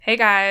Hey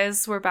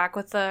guys, we're back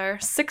with our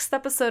 6th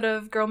episode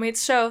of Girl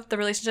Meets Show, the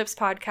relationships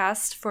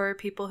podcast for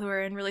people who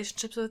are in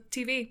relationships with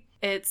TV.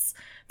 It's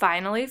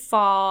finally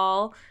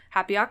fall.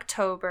 Happy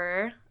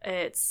October.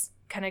 It's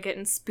kind of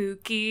getting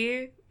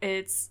spooky.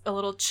 It's a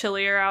little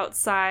chillier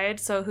outside,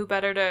 so who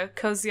better to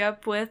cozy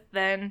up with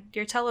than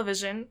your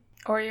television?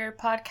 Or your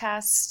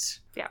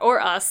podcast. Yeah,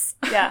 or us.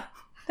 Yeah,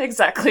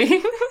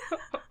 exactly.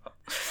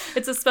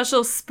 It's a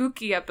special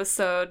spooky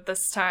episode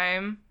this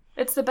time.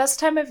 It's the best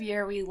time of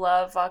year. We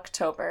love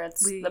October.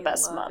 It's the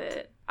best month.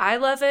 It. I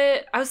love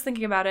it. I was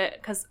thinking about it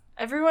because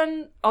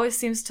everyone always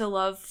seems to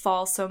love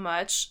fall so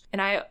much,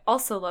 and I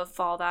also love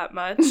fall that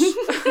much.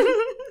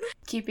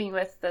 Keeping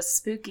with the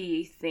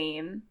spooky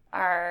theme,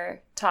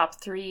 our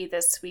top 3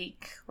 this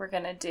week, we're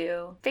going to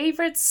do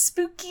favorite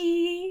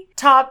spooky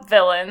top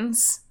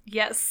villains.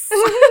 Yes.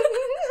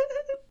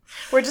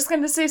 We're just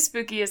going to say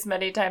spooky as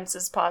many times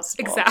as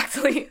possible.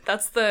 Exactly.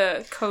 That's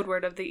the code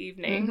word of the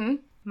evening. Mm-hmm.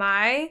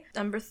 My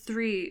number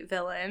 3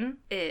 villain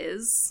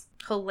is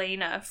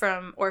Helena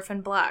from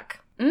Orphan Black.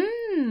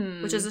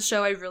 Which is a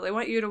show I really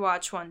want you to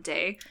watch one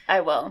day.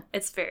 I will.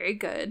 It's very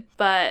good.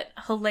 But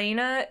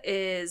Helena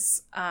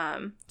is,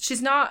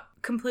 she's not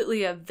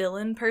completely a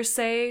villain per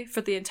se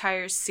for the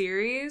entire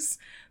series,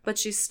 but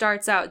she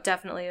starts out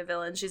definitely a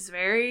villain. She's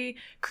very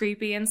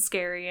creepy and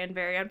scary and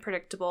very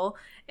unpredictable.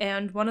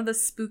 And one of the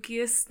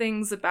spookiest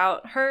things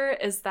about her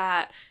is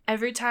that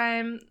every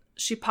time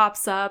she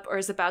pops up or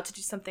is about to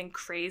do something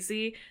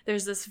crazy,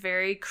 there's this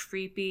very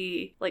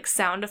creepy like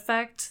sound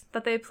effect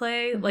that they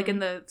play, like in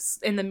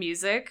the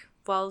music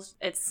while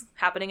it's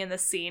happening in the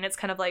scene. It's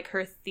kind of like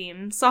her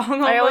theme song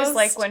almost. I always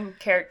like when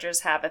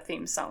characters have a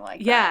theme song like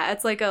that. Yeah,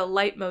 it's like a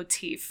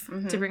leitmotif,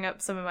 to bring up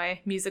some of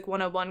my Music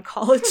 101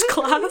 college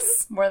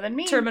class more than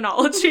me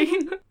terminology.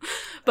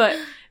 But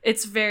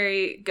it's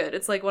very good.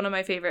 It's like one of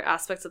my favorite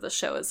aspects of the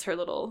show is her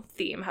little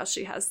theme, how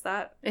she has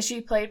that. Is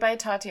she played by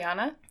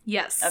Tatiana?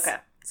 Yes. Okay.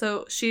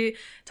 So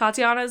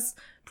Tatiana's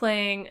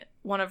playing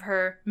one of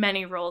her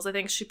many roles. I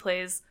think she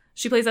plays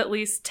at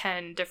least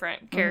 10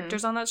 different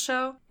characters on that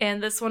show.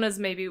 And this one is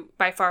maybe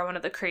by far one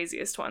of the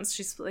craziest ones.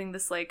 She's playing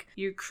this like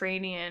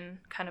Ukrainian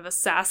kind of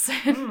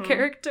assassin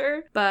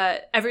character.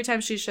 But every time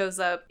she shows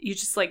up, you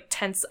just like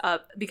tense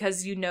up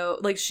because you know,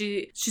 like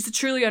she's a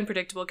truly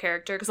unpredictable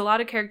character. Because a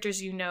lot of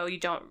characters, you know,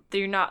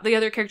 the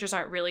other characters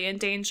aren't really in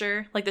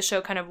danger. Like the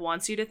show kind of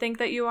wants you to think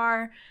that you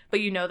are, but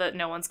you know that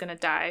no one's going to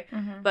die.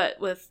 But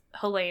with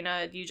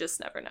Helena, you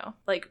just never know.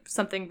 Like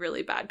something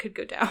really bad could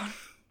go down.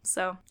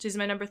 So she's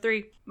my number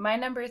 3. My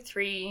number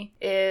 3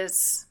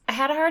 is, I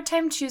had a hard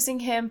time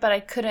choosing him, but I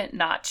couldn't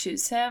not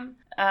choose him,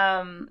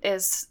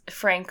 is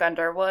Frank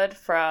Underwood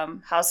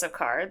from House of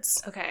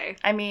Cards. Okay.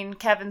 I mean,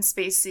 Kevin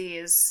Spacey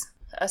is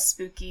a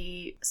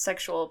spooky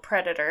sexual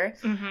predator.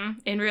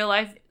 In real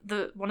life,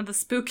 one of the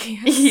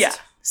spookiest. Yeah.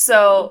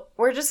 So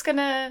we're just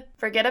gonna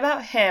forget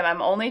about him.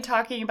 I'm only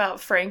talking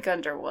about Frank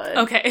Underwood.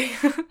 Okay.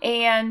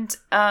 And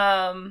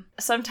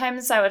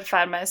sometimes I would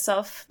find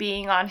myself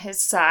being on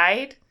his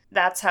side.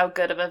 That's how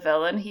good of a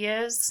villain he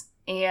is.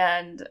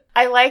 And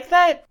I like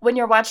that when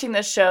you're watching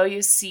the show,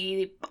 you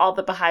see all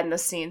the behind the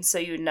scenes, so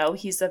you know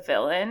he's a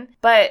villain.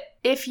 But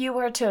if you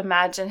were to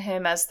imagine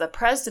him as the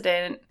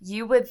president,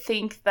 you would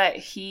think that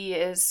he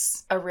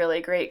is a really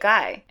great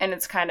guy. And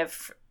it's kind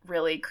of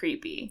really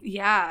creepy.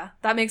 Yeah,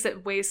 that makes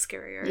it way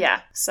scarier.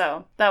 Yeah,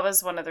 so that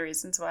was one of the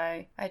reasons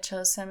why I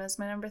chose him as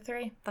my number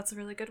 3. That's a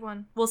really good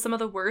one. Well, some of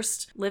the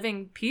worst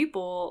living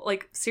people,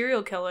 like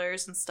serial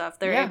killers and stuff,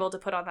 they're able to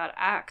put on that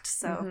act,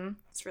 so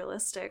it's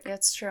realistic. Yeah,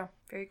 it's true.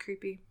 Very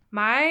creepy.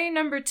 My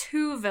number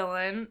 2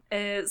 villain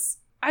is,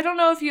 I don't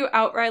know if you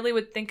outrightly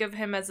would think of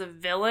him as a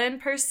villain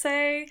per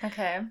se.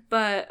 Okay.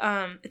 But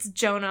it's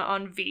Jonah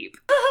on Veep.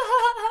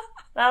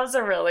 That was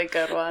a really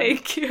good one.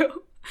 Thank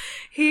you.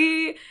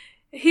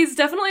 He's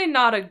definitely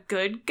not a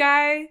good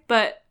guy,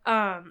 but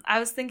I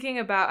was thinking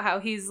about how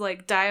he's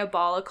like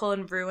diabolical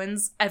and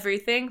ruins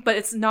everything, but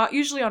it's not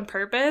usually on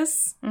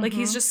purpose. Like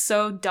he's just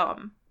so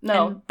dumb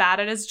and bad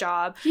at his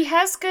job. He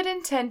has good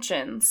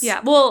intentions.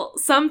 Yeah, well,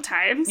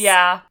 sometimes.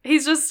 Yeah.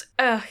 He's just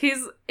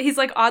he's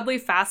like oddly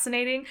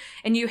fascinating,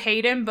 and you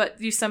hate him,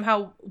 but you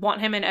somehow want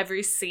him in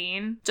every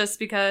scene just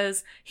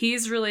because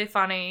he's really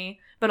funny.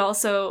 But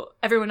also,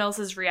 everyone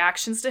else's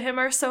reactions to him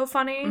are so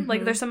funny.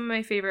 Like, they're some of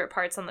my favorite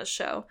parts on the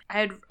show.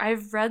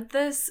 I've read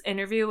this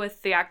interview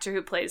with the actor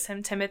who plays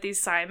him, Timothy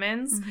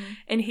Simons,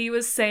 and he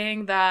was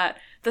saying that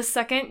the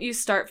second you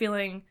start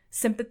feeling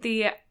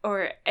sympathy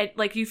or,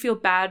 like, you feel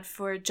bad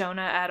for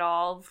Jonah at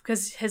all,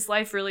 because his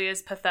life really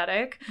is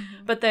pathetic,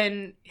 but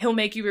then he'll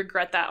make you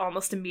regret that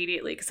almost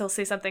immediately, because he'll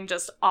say something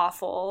just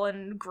awful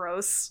and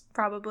gross,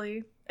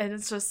 probably. And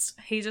it's just,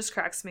 he just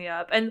cracks me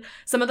up. And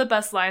some of the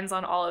best lines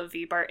on all of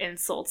Veep are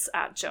insults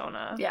at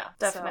Jonah. Yeah,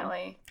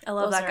 definitely. So, I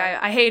love that guy.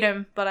 I hate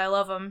him, but I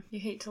love him.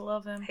 You hate to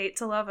love him. Hate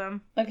to love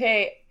him.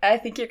 Okay, I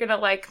think you're gonna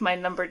like my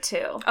number 2.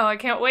 Oh, I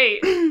can't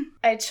wait.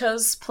 I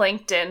chose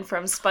Plankton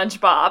from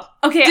SpongeBob.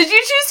 Okay. Did you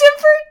choose him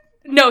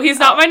for... No, he's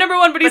not my number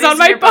 1, but he's on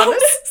my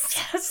bonus.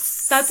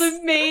 Yes. That's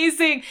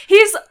amazing.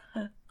 He's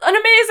an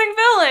amazing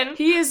villain.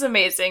 He is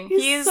amazing.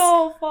 He's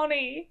so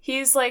funny.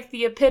 He's like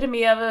the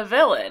epitome of a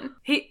villain.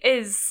 He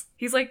is.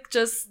 He's like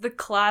just the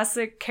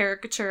classic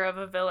caricature of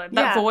a villain.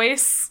 That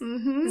voice,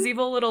 his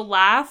evil little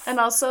laugh. And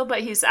also,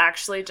 but he's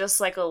actually just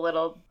like a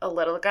little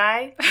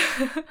guy,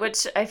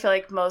 which I feel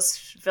like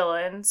most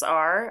villains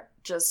are,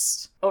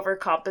 just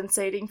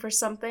overcompensating for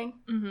something.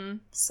 Mm-hmm.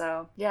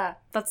 So, yeah.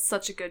 That's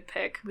such a good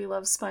pick. We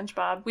love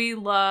SpongeBob. We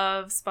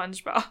love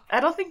SpongeBob. I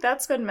don't think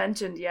that's been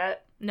mentioned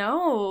yet.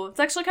 No, it's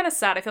actually kind of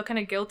sad. I feel kind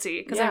of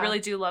guilty because I really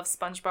do love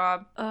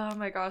SpongeBob. Oh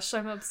my gosh,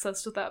 I'm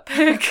obsessed with that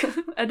pick.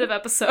 End of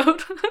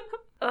episode.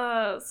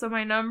 So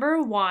my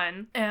number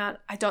one, and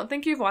I don't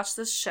think you've watched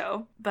this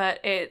show,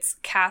 but it's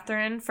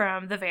Catherine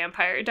from The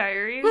Vampire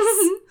Diaries.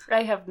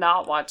 I have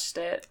not watched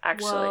it,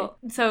 actually. Well,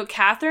 so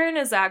Catherine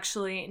is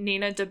actually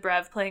Nina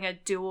Dobrev playing a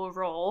dual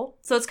role.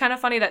 So it's kind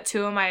of funny that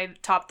two of my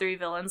top 3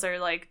 villains are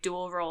like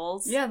dual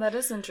roles. Yeah, that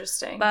is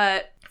interesting.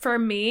 But for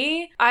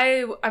me,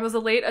 I was a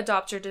late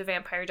adopter to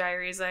Vampire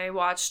Diaries. I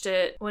watched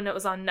it when it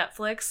was on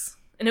Netflix.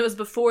 And it was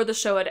before the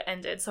show had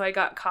ended, so I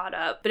got caught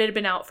up. But it had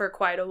been out for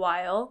quite a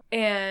while.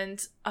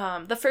 And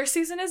the first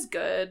season is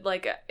good.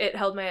 Like, it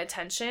held my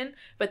attention.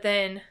 But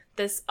then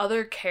this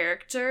other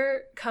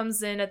character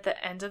comes in at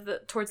the end of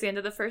towards the end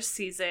of the first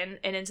season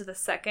and into the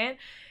second.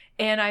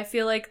 And I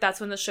feel like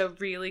that's when the show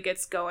really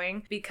gets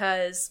going,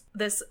 because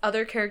this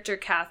other character,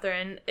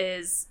 Catherine,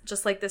 is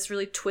just like this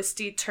really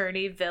twisty,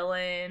 turny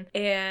villain.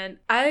 And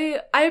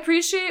I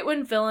appreciate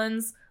when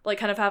villains like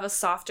kind of have a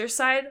softer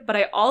side, but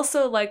I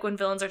also like when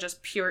villains are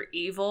just pure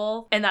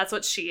evil, and that's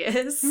what she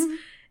is. Mm-hmm.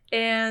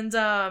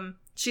 And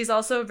she's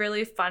also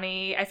really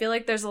funny. I feel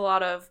like there's a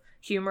lot of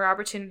humor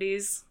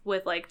opportunities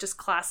with like just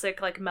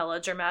classic like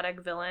melodramatic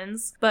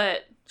villains,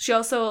 but she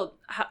also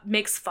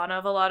makes fun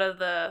of a lot of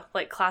the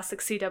like classic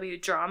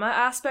CW drama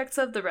aspects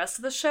of the rest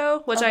of the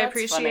show, which I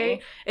appreciate.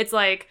 Funny. It's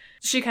like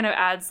she kind of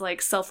adds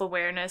like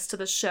self-awareness to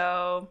the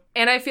show,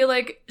 and I feel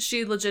like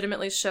she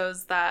legitimately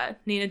shows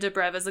that Nina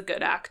Dobrev is a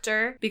good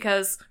actor,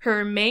 because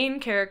her main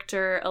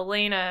character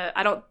Elena,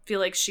 I don't feel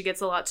like she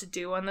gets a lot to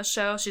do on the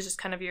show. She's just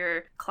kind of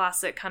your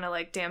classic kind of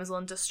like damsel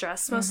in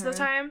distress most of the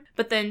time,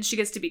 but then she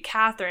gets to be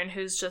Catherine,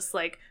 who's just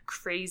like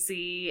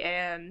crazy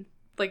and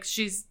like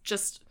she's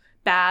just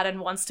bad and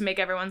wants to make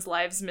everyone's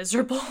lives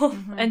miserable.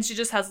 Mm-hmm. And she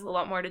just has a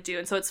lot more to do,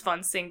 and so it's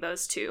fun seeing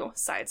those two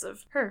sides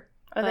of her.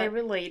 Are they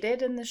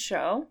related in the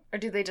show, or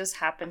do they just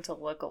happen to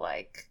look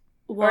alike?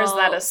 Well, or is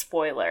that a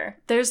spoiler?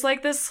 There's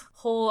like this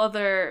whole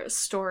other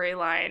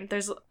storyline.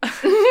 There's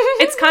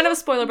it's kind of a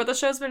spoiler, but the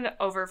show's been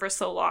over for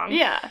so long.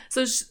 Yeah.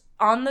 So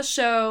on the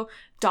show,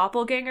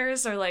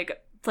 doppelgangers are like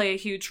play a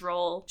huge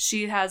role.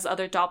 She has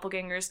other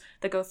doppelgangers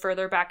that go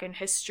further back in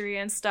history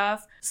and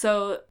stuff.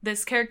 So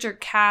this character,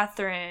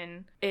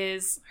 Catherine,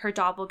 is her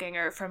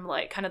doppelganger from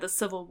like kind of the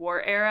Civil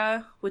War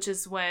era, which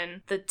is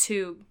when the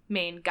 2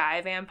 main guy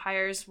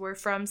vampires were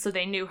from. So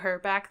they knew her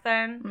back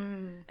then.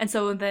 Mm. And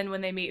so then when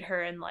they meet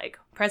her in like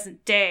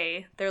present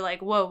day, they're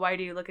like, whoa, why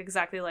do you look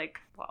exactly like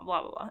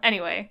blah, blah, blah.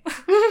 Anyway,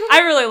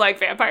 I really like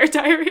Vampire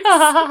Diaries.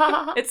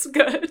 It's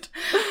good.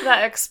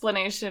 That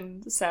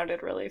explanation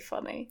sounded really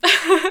funny.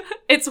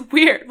 It's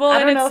weird. Well,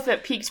 I don't know if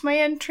it piqued my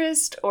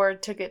interest or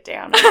took it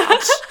down a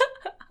notch.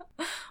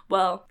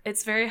 Well,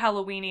 it's very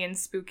Halloween-y and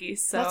spooky,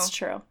 so that's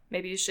true.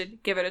 Maybe you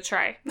should give it a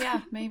try.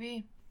 Yeah,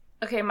 maybe.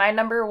 Okay, my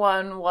number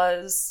 1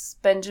 was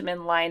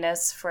Benjamin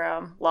Linus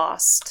from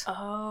Lost.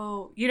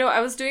 Oh,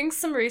 I was doing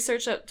some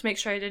research to make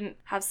sure I didn't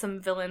have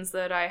some villains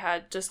that I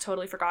had just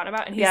totally forgotten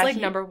about, and he's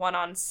number 1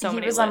 on so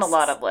many lists. He was on a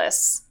lot of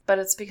lists, but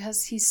it's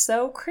because he's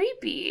so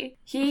creepy.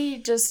 He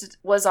just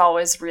was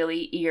always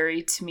really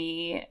eerie to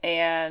me,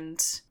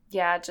 and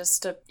yeah,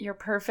 just your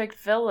perfect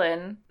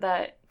villain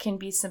that can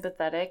be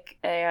sympathetic,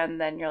 and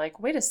then you're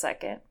like, wait a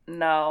second,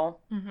 no.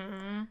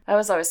 Mm-hmm. I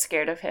was always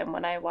scared of him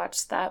when I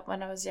watched that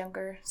when I was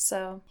younger,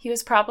 so he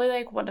was probably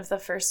like one of the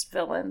first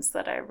villains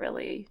that I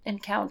really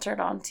encountered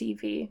on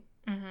TV,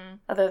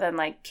 other than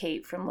like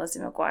Kate from Lizzie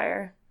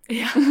McGuire.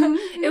 Yeah.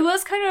 It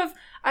was kind of,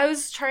 I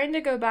was trying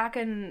to go back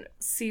and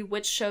see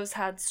which shows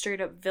had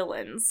straight up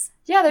villains.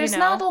 Yeah, there's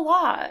not a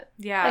lot.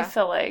 Yeah. I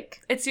feel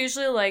like. It's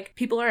usually like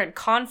people are in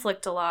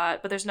conflict a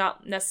lot, but there's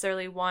not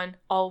necessarily one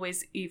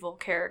always evil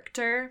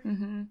character.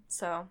 Mm-hmm.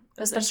 So,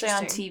 especially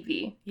on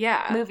TV.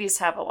 Yeah. Movies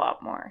have a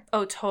lot more.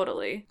 Oh,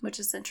 totally. Which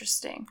is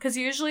interesting. Because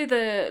usually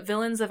the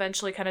villains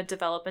eventually kind of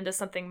develop into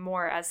something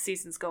more as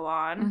seasons go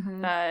on.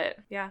 Mm-hmm. But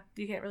yeah,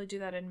 you can't really do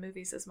that in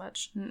movies as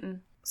much. Mm-mm.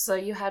 So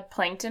you had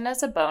Plankton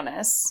as a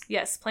bonus.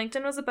 Yes,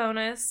 Plankton was a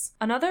bonus.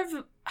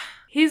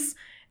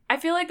 I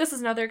feel like this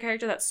is another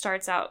character that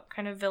starts out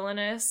kind of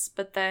villainous,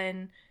 but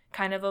then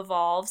kind of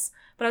evolves.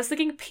 But I was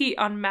thinking Pete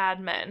on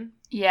Mad Men.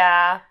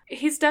 Yeah.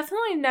 He's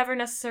definitely never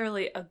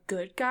necessarily a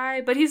good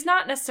guy, but he's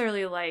not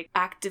necessarily like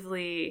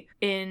actively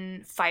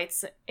in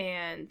fights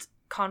and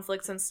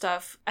conflicts and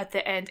stuff at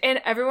the end.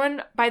 And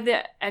everyone, by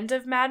the end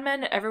of Mad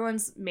Men,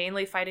 everyone's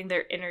mainly fighting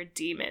their inner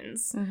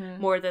demons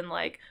more than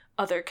like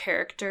other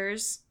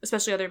characters,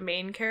 especially other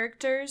main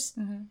characters.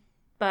 Mm-hmm.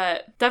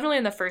 But definitely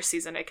in the first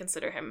season, I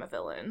consider him a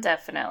villain.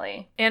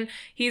 Definitely. And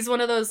he's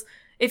one of those,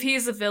 if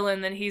he's a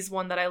villain, then he's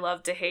one that I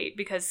love to hate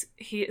because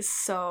he is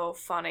so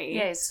funny.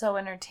 Yeah, he's so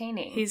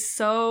entertaining. He's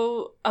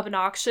so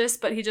obnoxious,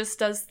 but he just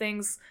does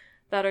things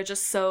that are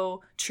just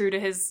so true to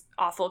his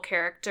awful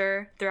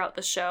character throughout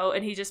the show,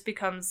 and he just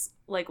becomes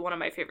like one of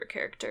my favorite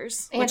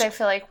characters. And I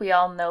feel like we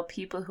all know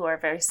people who are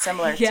very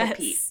similar to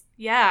Pete.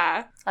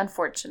 Yeah.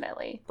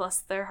 Unfortunately. Bless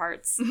their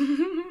hearts.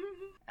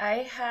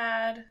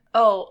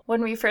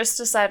 When we first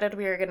decided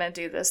we were going to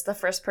do this, the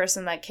first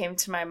person that came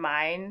to my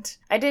mind,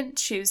 I didn't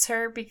choose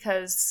her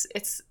because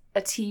it's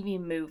a TV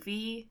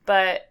movie,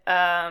 but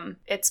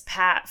it's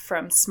Pat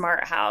from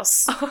Smart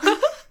House.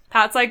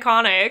 Pat's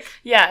iconic.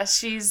 Yeah,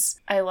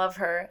 I love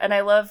her. And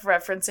I love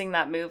referencing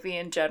that movie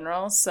in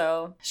general.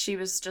 So she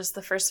was just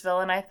the first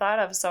villain I thought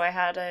of. So I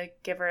had to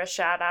give her a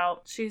shout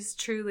out. She's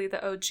truly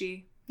the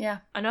OG. Yeah.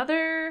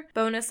 Another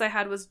bonus I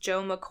had was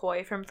Joe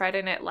McCoy from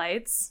Friday Night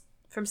Lights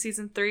from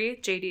season 3,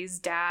 JD's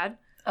dad.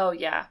 Oh,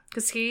 yeah.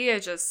 Because he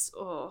is just,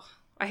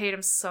 I hate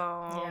him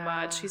so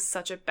much. He's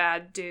such a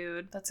bad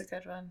dude. That's a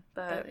good one.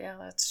 But yeah,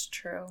 that's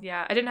true.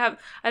 Yeah, I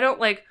don't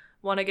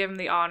want to give him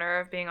the honor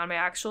of being on my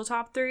actual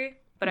top 3.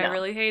 But no. I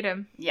really hate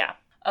him. Yeah.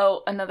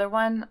 Oh, another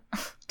one.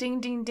 Ding,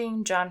 ding,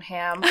 ding. John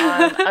Hamm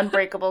on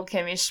Unbreakable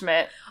Kimmy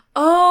Schmidt.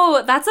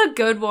 Oh, that's a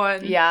good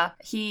one. Yeah.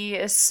 He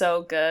is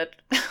so good.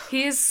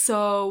 He is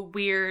so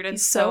weird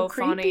and so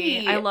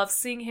funny. I love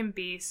seeing him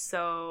be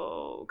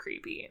so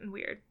creepy and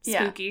weird.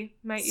 Spooky,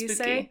 might you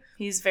say?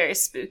 He's very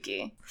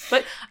spooky.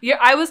 But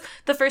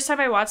the first time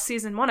I watched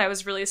season 1, I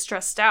was really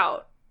stressed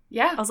out.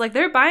 Yeah. I was like,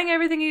 they're buying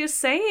everything he was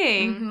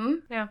saying. Mm-hmm.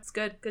 Yeah, it's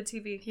good. Good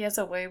TV. He has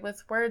a way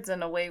with words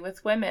and a way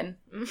with women.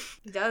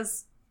 He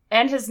does.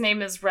 And his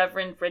name is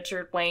Reverend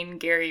Richard Wayne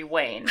Gary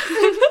Wayne.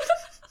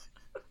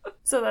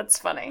 So that's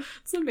funny.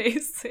 It's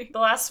amazing. The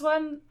last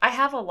one, I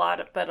have a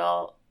lot, but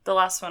the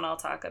last one I'll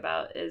talk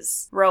about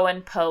is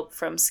Rowan Pope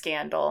from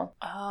Scandal.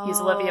 Oh. He's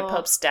Olivia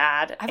Pope's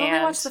dad. I've only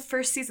watched the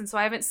first season, so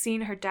I haven't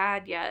seen her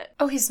dad yet.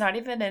 Oh, he's not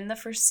even in the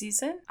first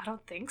season? I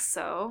don't think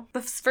so.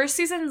 The first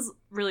season's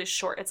really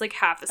short. It's like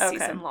half a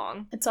season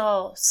long. It's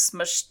all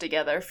smushed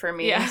together for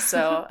me,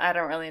 so I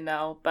don't really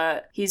know,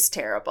 but he's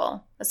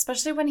terrible.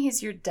 Especially when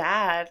he's your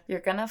dad, you're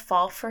gonna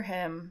fall for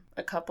him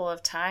a couple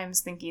of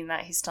times thinking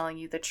that he's telling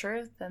you the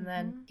truth, and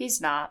then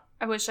he's not.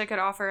 I wish I could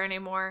offer any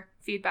more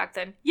feedback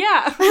than,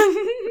 yeah.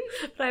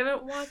 But I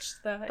haven't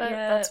watched that yet.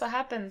 That's what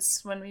happens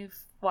when we've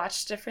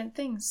watched different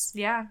things.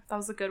 Yeah, that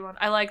was a good one.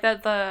 I like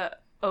that the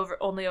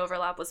only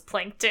overlap was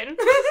Plankton.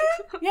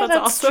 Yeah,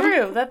 that's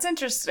true. That's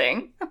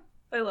interesting.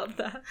 I love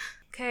that.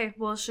 Okay,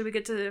 well, should we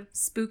get to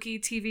spooky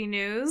TV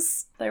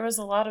news? There was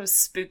a lot of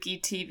spooky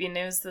TV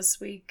news this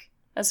week.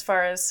 As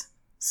far as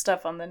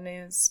stuff on the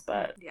news,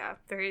 but... Yeah,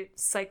 very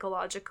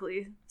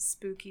psychologically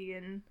spooky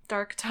and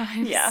dark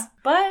times. Yeah.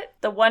 But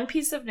the one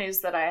piece of news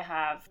that I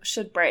have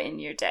should brighten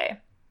your day,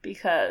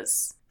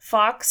 because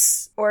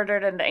Fox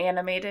ordered an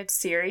animated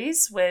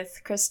series with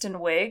Kristen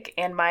Wiig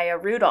and Maya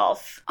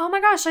Rudolph. Oh my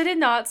gosh, I did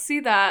not see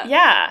that.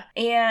 Yeah,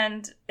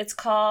 and it's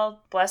called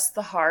Bless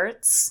the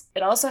Hearts.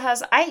 It also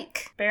has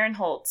Ike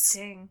Barinholtz.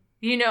 Dang.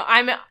 You know,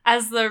 I'm,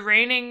 as the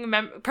reigning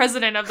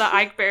president of the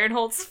Ike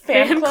Barinholtz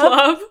fan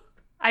club.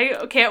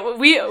 I can't.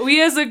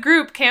 We as a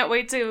group can't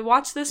wait to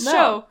watch this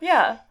show.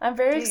 Yeah, I'm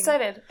very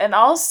excited. And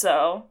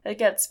also, it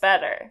gets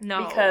better.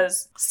 No.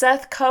 Because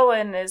Seth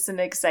Cohen is an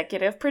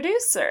executive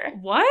producer.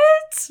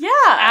 What?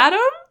 Yeah.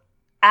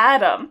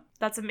 Adam.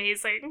 That's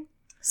amazing.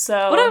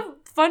 So what a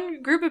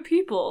fun group of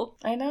people.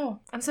 I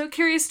know. I'm so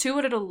curious too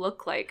what it'll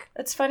look like.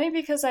 It's funny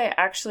because I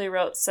actually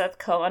wrote Seth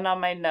Cohen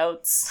on my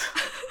notes.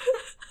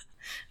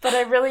 But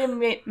I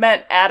really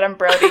meant Adam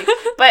Brody.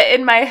 But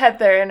in my head,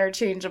 they're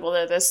interchangeable.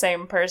 They're the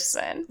same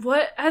person.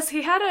 What? Has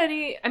he had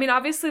any... I mean,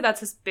 obviously that's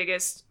his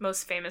biggest,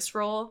 most famous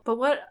role. But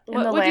what In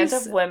the Land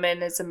of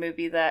Women is a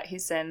movie that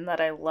he's in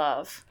that I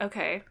love.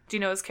 Okay. Do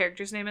you know his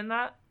character's name in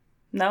that?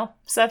 No.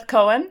 Seth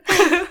Cohen?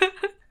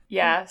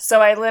 Yeah.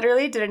 So I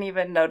literally didn't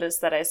even notice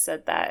that I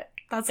said that.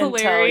 That's until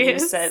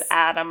hilarious. You said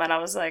Adam, and I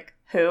was like,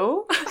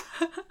 who?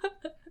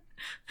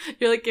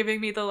 You're like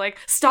giving me the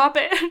stop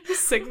it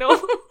signal.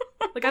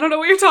 I don't know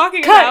what you're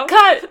talking about.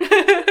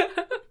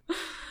 Cut!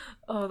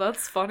 Oh,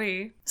 that's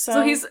funny.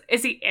 So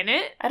is he in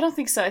it? I don't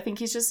think so. I think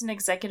he's just an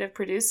executive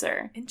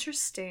producer.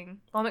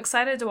 Interesting. Well, I'm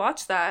excited to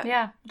watch that.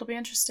 Yeah, it'll be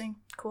interesting.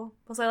 Cool.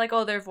 Plus, I like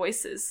all their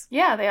voices.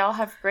 Yeah, they all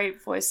have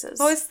great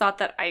voices. I've always thought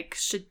that Ike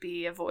should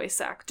be a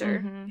voice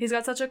actor. Mm-hmm. He's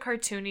got such a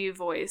cartoony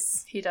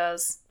voice. He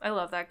does. I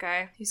love that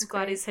guy. He's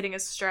glad he's hitting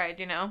his stride,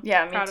 you know?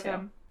 Yeah, me Proud too. of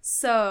him.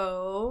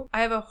 So,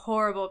 I have a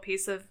horrible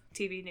piece of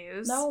TV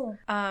news. No.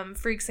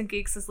 Freaks and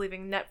Geeks is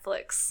leaving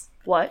Netflix.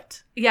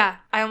 What? Yeah,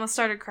 I almost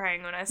started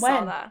crying when I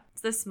saw that.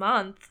 It's this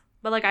month.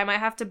 But I might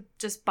have to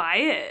just buy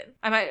it.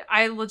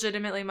 I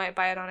legitimately might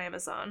buy it on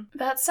Amazon.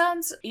 That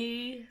sounds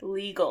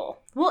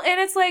illegal. Well, and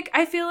it's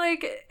I feel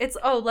like it's,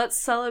 let's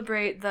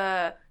celebrate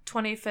the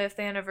 25th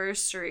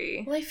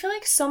anniversary. Well, I feel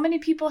like so many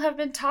people have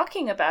been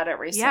talking about it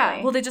recently.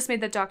 Yeah, well, they just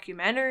made the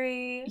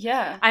documentary.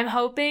 Yeah. I'm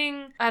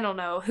hoping, I don't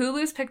know,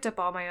 Hulu's picked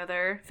up all my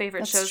other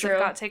favorite shows that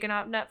got taken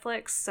off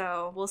Netflix,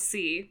 so we'll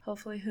see.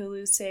 Hopefully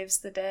Hulu saves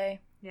the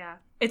day. Yeah.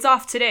 It's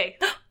off today.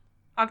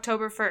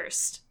 October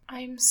 1st.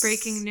 I'm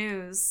Breaking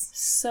news.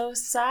 So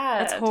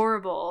sad. It's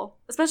horrible.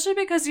 Especially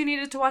because you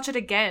needed to watch it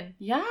again.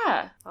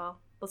 Yeah. Well,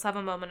 let's have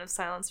a moment of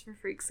silence for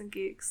Freaks and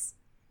Geeks.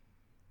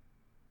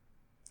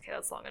 Okay,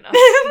 that's long enough.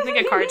 I think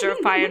a car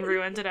drove by and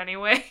ruined it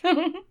anyway.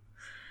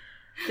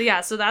 But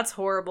yeah, so that's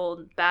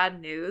horrible,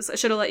 bad news. I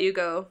should have let you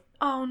go.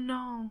 Oh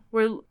no.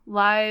 We're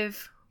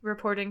live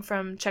reporting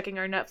from checking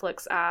our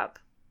Netflix app,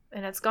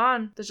 and it's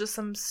gone. There's just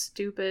some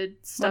stupid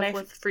stuff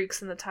with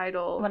freaks in the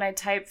title. When I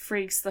type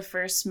freaks, the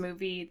first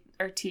movie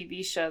or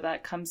TV show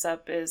that comes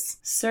up is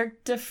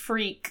Cirque du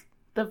Freak,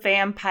 the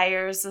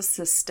vampire's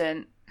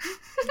assistant.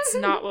 It's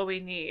not what we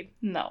need.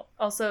 No.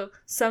 Also,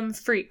 Some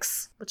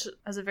Freaks, which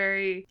has a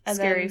very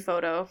scary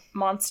photo.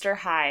 Monster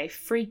High,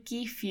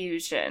 Freaky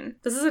Fusion.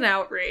 This is an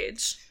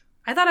outrage.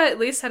 I thought I at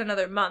least had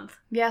another month.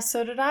 Yeah,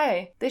 so did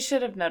I. They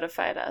should have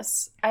notified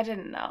us. I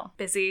didn't know.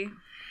 Busy.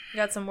 You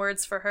got some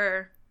words for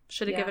her.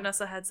 Should have given us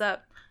a heads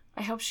up.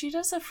 I hope she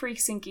does a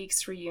Freaks and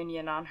Geeks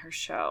reunion on her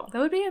show. That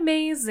would be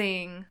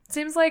amazing.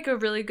 Seems like a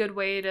really good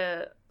way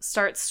to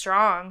start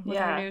strong with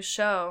her new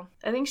show.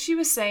 I think she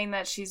was saying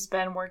that she's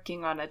been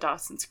working on a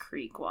Dawson's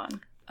Creek one.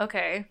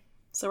 Okay.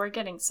 So we're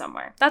getting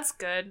somewhere. That's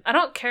good. I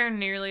don't care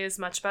nearly as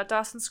much about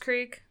Dawson's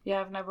Creek.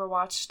 Yeah, I've never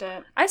watched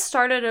it. I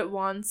started it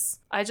once.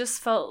 I just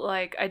felt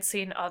like I'd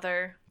seen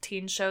other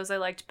teen shows I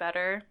liked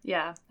better.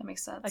 Yeah, that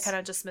makes sense. I kind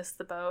of just missed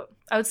the boat.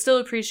 I would still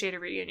appreciate a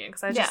reunion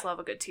because I just love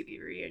a good TV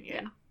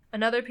reunion. Yeah.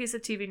 Another piece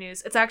of TV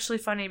news. It's actually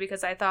funny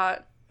because I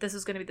thought this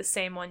was going to be the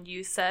same one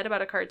you said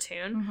about a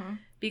cartoon,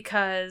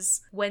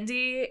 because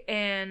Wendy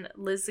and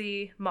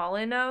Lizzie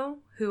Molyneux,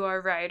 who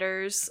are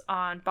writers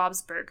on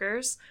Bob's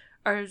Burgers,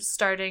 are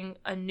starting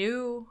a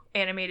new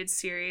animated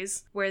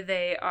series where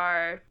they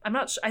are, I'm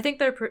not sure, I think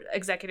they're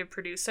executive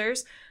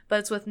producers, but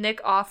it's with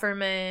Nick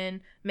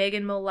Offerman,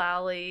 Megan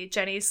Mullally,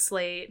 Jenny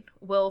Slate,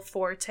 Will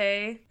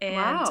Forte,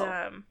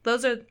 and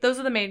those are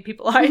the main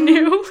people I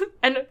knew.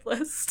 End of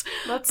list.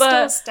 That's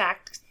still a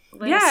stacked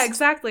list. Yeah,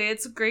 exactly.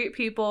 It's great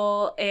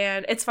people,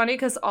 and it's funny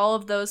because all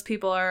of those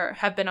people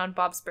have been on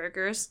Bob's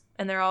Burgers,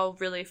 and they're all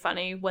really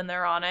funny when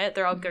they're on it.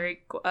 They're all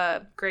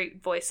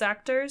great voice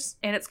actors,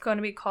 and it's going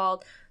to be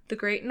called The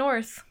Great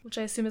North, which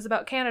I assume is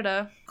about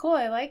Canada. Cool,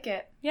 I like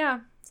it.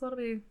 Yeah, so that'll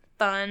be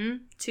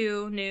fun.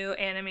 2 new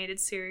animated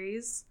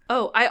series.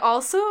 Oh, I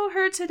also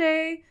heard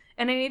today,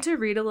 and I need to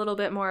read a little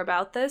bit more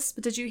about this,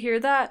 but did you hear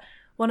that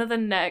one of the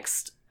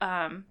next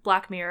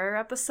Black Mirror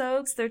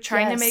episodes, they're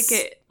trying to make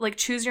it like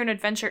Choose Your Own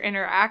Adventure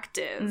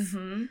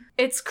interactive.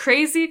 It's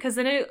crazy because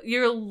then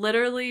you'll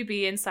literally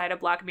be inside a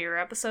Black Mirror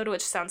episode,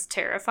 which sounds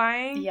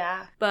terrifying.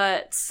 Yeah.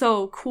 But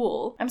so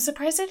cool. I'm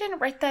surprised I didn't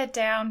write that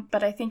down,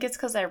 but I think it's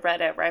because I read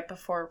it right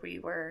before we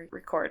were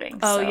recording.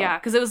 Oh, yeah,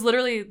 because it was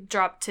literally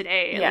dropped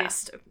today, at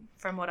least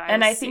from what I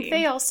And I think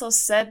they also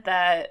said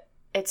that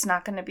it's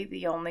not going to be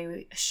the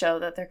only show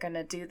that they're going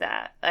to do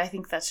that. I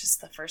think that's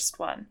just the first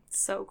one.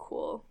 So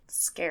cool.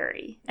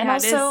 Scary. And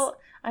also,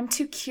 I'm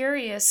too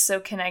curious, so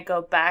can I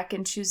go back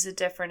and choose a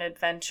different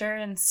adventure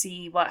and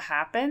see what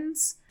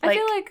happens? I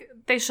feel like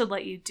they should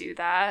let you do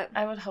that.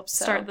 I would hope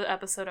so. Start the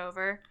episode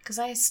over. Because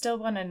I still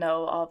want to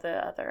know all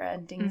the other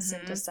endings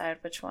and decide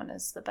which one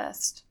is the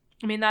best.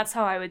 I mean, that's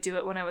how I would do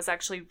it when I was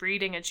actually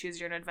reading a Choose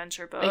Your Own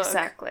Adventure book.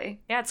 Exactly.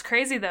 Yeah, it's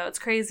crazy, though. It's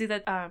crazy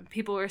that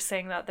people were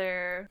saying that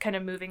they're kind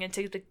of moving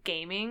into the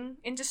gaming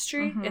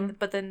industry,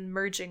 but then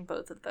merging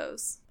both of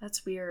those.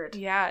 That's weird.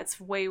 Yeah, it's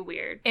way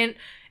weird. And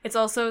it's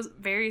also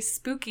very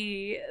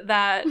spooky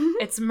that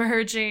it's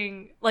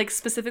merging, like,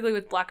 specifically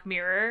with Black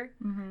Mirror,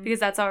 because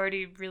that's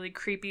already really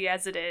creepy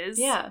as it is.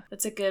 Yeah,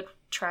 it's a good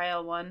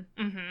trial one.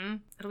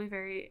 It'll be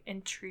very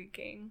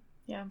intriguing.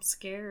 Yeah, I'm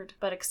scared,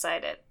 but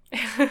excited.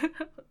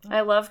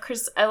 I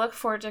look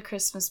forward to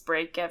Christmas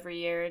break every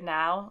year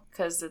now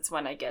because it's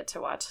when I get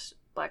to watch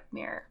Black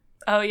Mirror.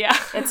 Oh, yeah.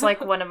 It's like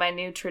one of my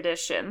new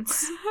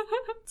traditions.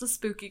 It's a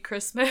spooky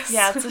Christmas.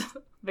 Yeah, it's a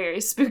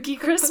very spooky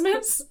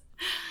Christmas.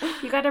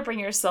 You gotta bring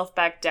yourself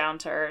back down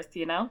to earth,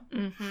 you know?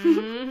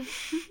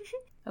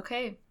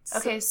 Okay,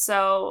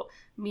 so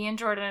me and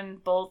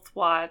Jordan both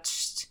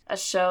watched a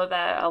show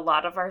that a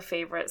lot of our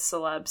favorite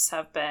celebs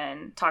have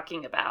been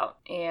talking about,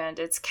 and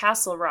it's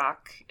Castle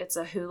Rock. It's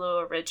a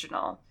Hulu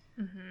original.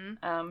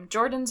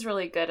 Jordan's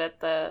really good at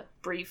the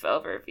brief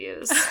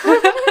overviews.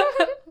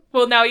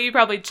 Well, now you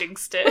probably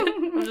jinxed it.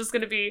 I'm just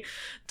going to be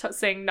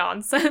saying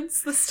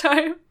nonsense this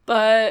time,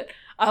 but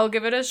I'll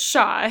give it a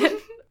shot.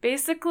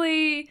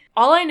 Basically,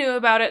 all I knew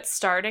about it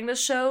starting the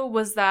show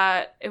was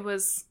that it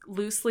was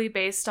loosely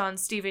based on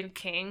Stephen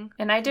King.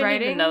 And I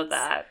didn't even know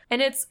that.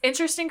 And it's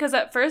interesting because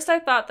at first I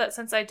thought that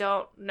since I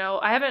don't know,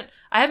 I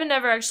haven't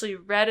never actually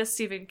read a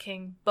Stephen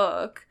King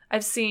book.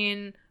 I've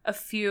seen a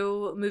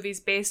few movies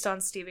based on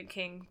Stephen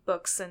King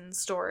books and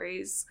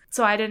stories.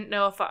 So I didn't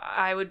know if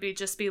I would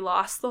just be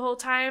lost the whole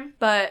time.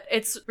 But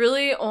it's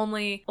really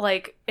only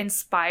like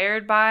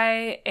inspired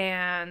by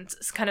and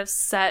kind of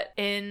set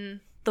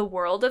in the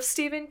world of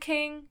Stephen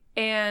King.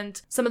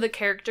 And some of the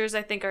characters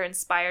I think are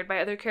inspired by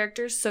other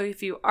characters. So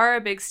if you are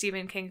a big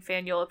Stephen King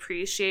fan, you'll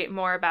appreciate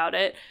more about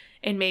it.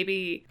 and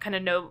maybe kind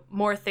of know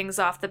more things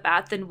off the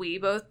bat than we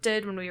both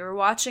did when we were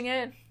watching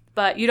it.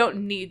 But you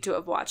don't need to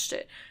have watched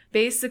it.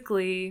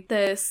 Basically,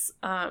 the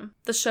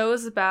show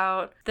is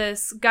about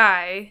this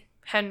guy,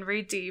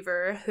 Henry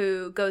Deaver,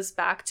 who goes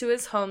back to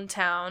his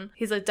hometown.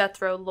 He's a death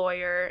row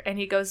lawyer, and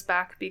he goes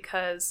back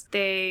because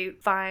they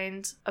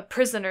find a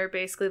prisoner,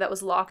 basically, that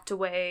was locked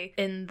away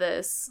in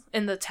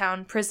the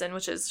town prison,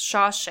 which is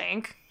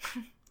Shawshank.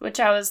 Which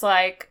I was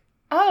like,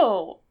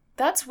 oh,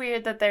 that's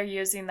weird that they're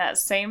using that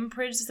same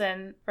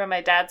prison from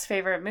my dad's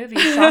favorite movie,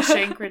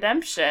 Shawshank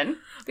Redemption.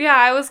 Yeah,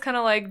 I was kind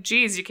of like,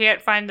 geez, you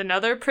can't find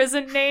another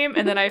prison name?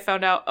 And then I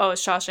found out, oh,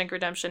 Shawshank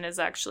Redemption is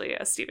actually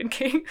a Stephen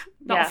King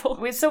novel.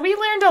 Yeah, so we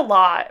learned a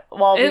lot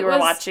while we were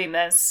watching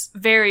this.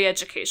 Very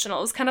educational.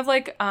 It was kind of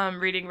like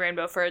reading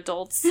Rainbow for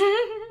Adults.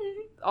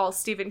 All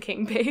Stephen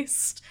King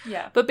based.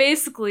 Yeah. But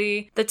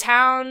basically, the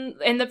town,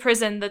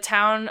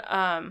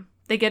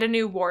 they get a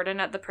new warden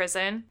at the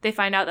prison. They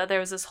find out that there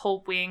was this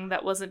whole wing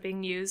that wasn't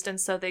being used,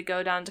 and so they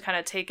go down to kind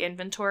of take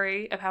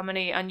inventory of how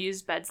many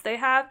unused beds they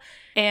have.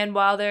 And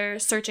while they're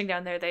searching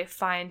down there, they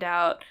find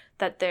out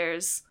that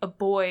there's a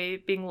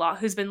boy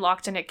who's been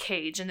locked in a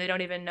cage, and they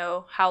don't even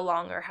know how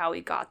long or how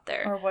he got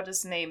there. Or what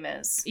his name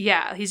is.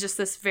 Yeah, he's just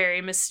this very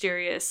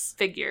mysterious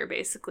figure,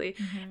 basically.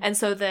 Mm-hmm. And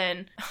so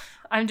then...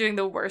 I'm doing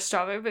the worst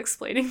job of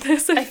explaining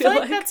this. I feel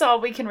like that's all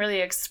we can really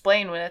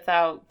explain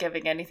without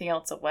giving anything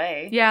else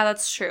away. Yeah,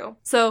 that's true.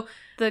 So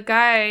the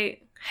guy,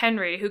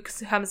 Henry, who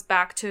comes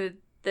back to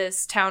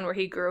this town where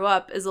he grew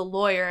up, is a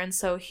lawyer, and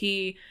so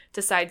he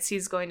decides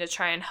he's going to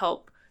try and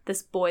help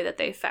this boy that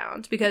they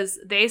found, because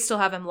they still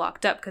have him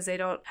locked up because they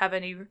don't have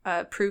any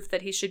proof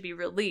that he should be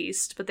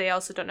released, but they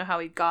also don't know how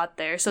he got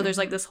there. So there's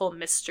like this whole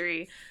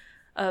mystery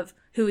of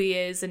who he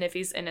is and if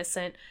he's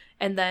innocent,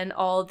 and then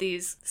all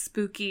these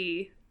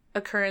spooky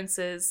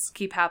occurrences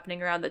keep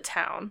happening around the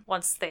town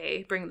once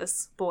they bring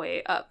this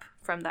boy up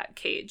from that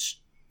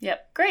cage.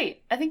 Yep.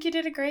 Great. I think you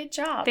did a great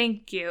job.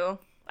 Thank you.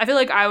 I feel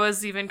like I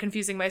was even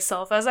confusing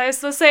myself as I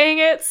was saying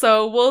it,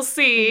 so we'll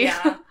see.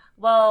 Yeah.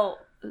 Well,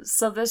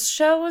 so this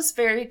show was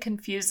very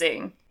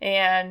confusing,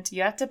 and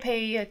you have to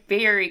pay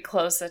very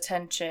close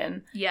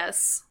attention.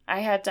 Yes.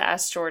 I had to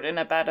ask Jordan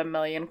about 1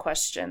 million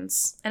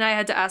questions. And I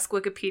had to ask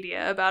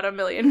Wikipedia about 1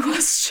 million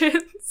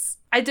questions.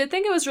 I did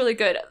think it was really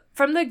good.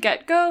 From the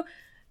get-go,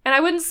 and I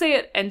wouldn't say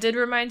it ended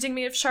reminding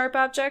me of Sharp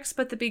Objects,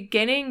 but the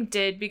beginning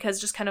did, because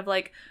just kind of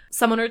like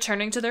someone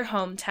returning to their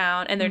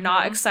hometown and they're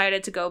not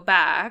excited to go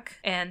back,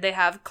 and they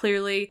have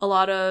clearly a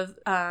lot of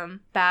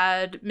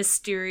bad,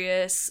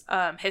 mysterious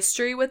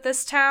history with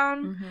this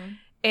town. Mm-hmm.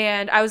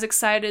 And I was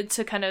excited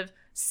to kind of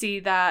see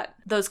that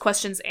those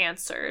questions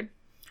answered,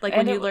 like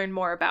when you learn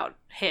more about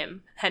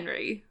him,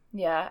 Henry.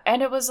 Yeah,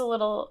 and it was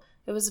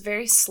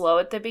very slow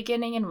at the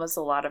beginning and was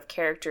a lot of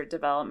character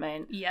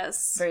development.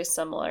 Yes. Very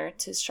similar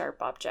to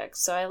Sharp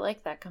Objects. So I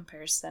like that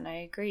comparison.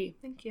 I agree.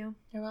 Thank you.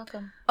 You're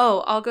welcome.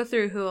 Oh, I'll go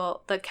through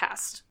the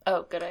cast.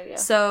 Oh, good idea.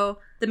 So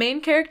the main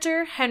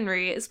character,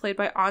 Henry, is played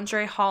by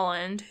Andre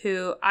Holland,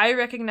 who I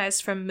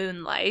recognized from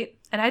Moonlight.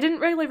 And I didn't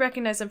really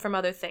recognize him from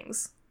other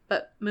things.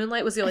 But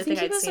Moonlight was the only thing I'd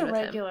seen with him. he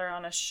was a regular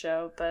on a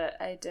show, but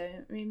I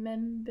don't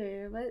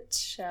remember what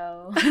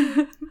show.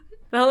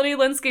 Melanie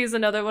Lynskey is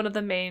another one of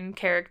the main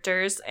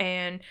characters,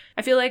 and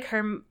I feel like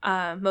her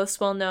most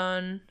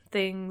well-known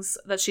things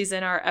that she's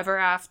in are Ever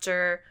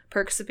After,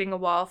 Perks of Being a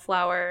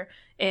Wallflower,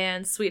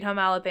 and Sweet Home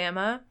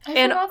Alabama. I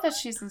forgot that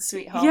she's in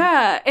Sweet Home.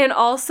 Yeah, and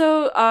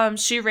also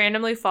she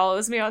randomly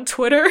follows me on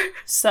Twitter.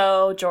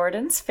 So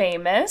Jordan's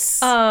famous.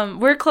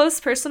 We're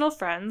close personal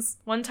friends.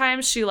 One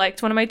time she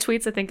liked one of my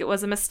tweets. I think it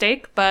was a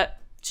mistake, but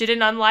she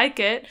didn't unlike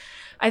it.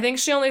 I think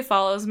she only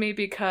follows me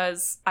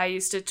because I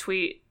used to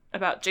tweet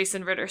about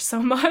Jason Ritter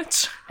so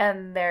much.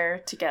 And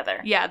they're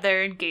together. Yeah,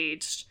 they're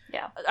engaged.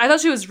 Yeah. I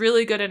thought she was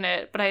really good in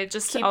it, but I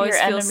just Keep always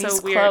your feel so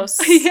enemies weird. Close.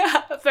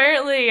 Yeah,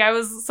 apparently I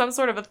was some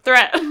sort of a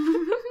threat.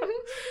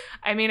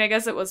 I mean, I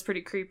guess it was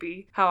pretty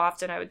creepy how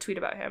often I would tweet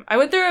about him. I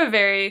went through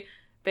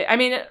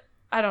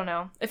I don't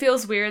know. It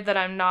feels weird that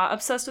I'm not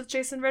obsessed with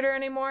Jason Ritter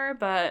anymore,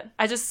 but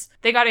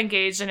they got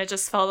engaged and it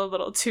just felt a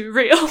little too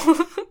real.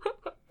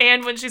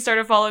 And when she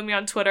started following me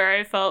on Twitter,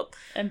 I felt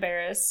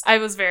embarrassed. I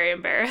was very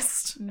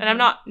embarrassed. Mm-hmm.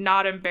 And I'm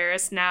not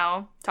embarrassed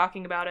now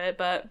talking about it,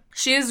 but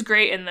she is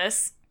great in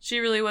this. She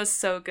really was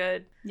so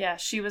good. Yeah,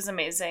 she was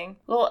amazing.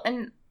 Well,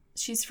 and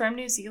she's from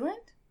New Zealand?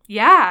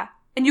 Yeah.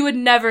 And you would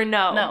never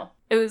know.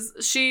 No.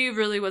 She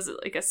really was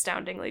like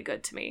astoundingly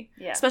good to me.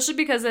 Yeah. Especially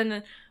because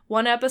in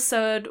one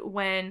episode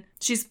when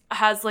she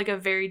has like a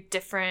very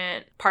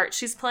different part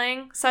she's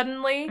playing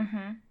suddenly.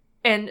 Mm-hmm.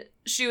 And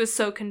she was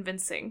so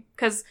convincing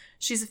because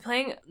she's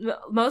playing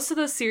most of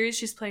the series.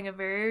 She's playing a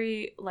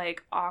very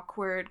like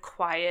awkward,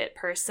 quiet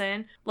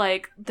person.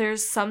 Like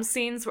there's some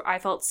scenes where I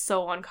felt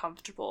so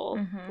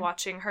uncomfortable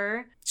watching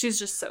her. She's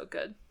just so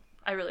good.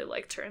 I really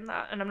liked her in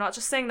that. And I'm not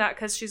just saying that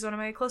because she's one of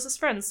my closest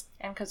friends.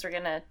 And because we're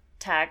going to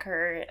tag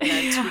her in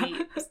our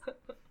tweet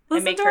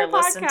and make her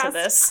listen to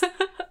this.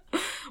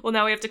 Well,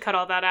 now we have to cut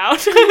all that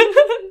out.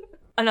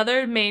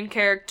 Another main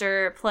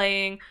character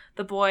playing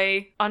the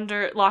boy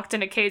locked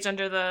in a cage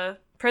under the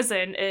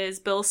prison is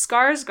Bill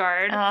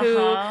Skarsgård,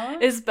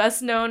 who is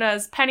best known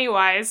as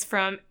Pennywise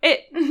from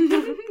It,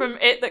 from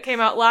It that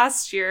came out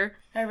last year.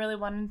 I really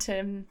wanted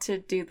him to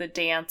do the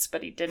dance,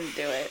 but he didn't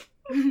do it.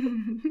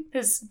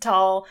 His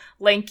tall,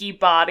 lanky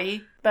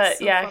body. But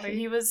so yeah, funny.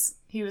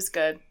 He was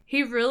good.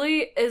 He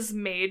really is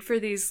made for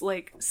these,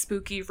 like,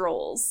 spooky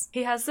roles.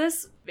 He has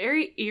this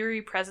very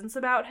eerie presence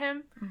about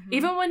him. Mm-hmm.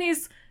 Even when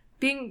he's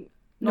being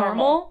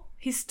normal,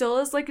 he still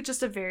is, like,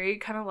 just a very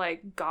kind of,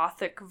 like,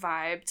 gothic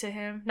vibe to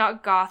him.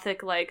 Not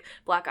gothic, like,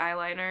 black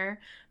eyeliner,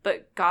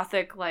 but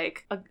gothic,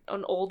 like,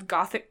 an old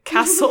gothic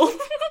castle.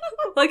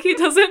 Like, he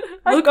doesn't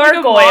look like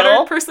a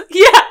modern person.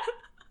 Yeah!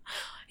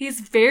 He's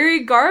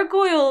very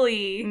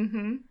gargoyle-y.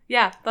 Mm-hmm.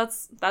 Yeah,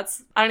 that's.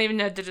 I don't even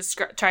know how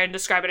to try and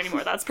describe it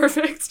anymore. That's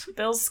perfect.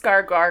 Bill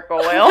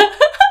Skarsgård.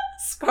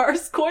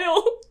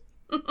 Skarsgård.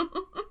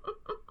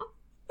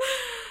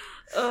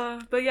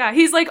 But yeah,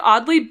 he's, like,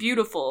 oddly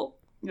beautiful.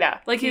 Yeah.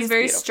 Like, he's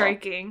very beautiful.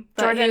 Striking.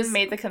 Jordan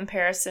made the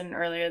comparison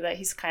earlier that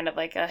he's kind of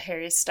like a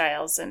Harry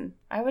Styles, and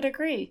I would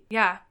agree.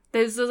 Yeah.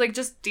 There's those, like,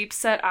 just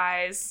deep-set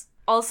eyes.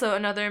 Also,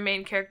 another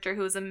main character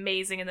who was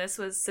amazing in this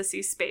was Sissy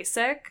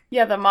Spacek.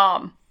 Yeah, the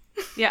mom.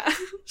 Yeah,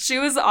 she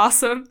was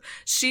awesome.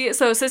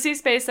 So Sissy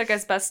Spacek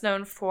is best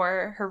known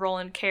for her role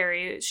in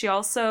Carrie. She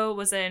also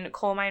was in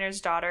Coal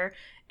Miner's Daughter,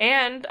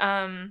 and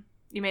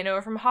you may know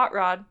her from Hot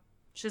Rod.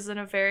 She's in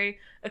a very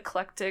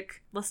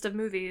eclectic list of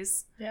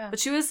movies. Yeah, but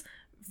she was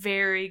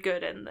very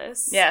good in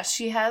this. Yeah,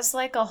 she has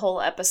like a whole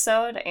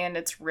episode, and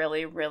it's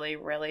really, really,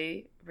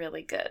 really,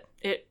 really good.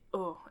 It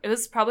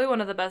was probably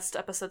one of the best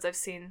episodes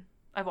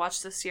I've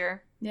watched this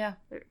year. Yeah.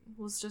 It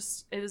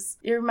was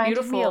It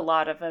reminded me a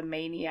lot of a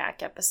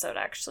Maniac episode,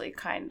 actually,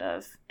 kind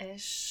of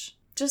ish.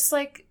 Just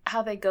like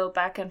how they go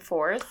back and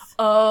forth.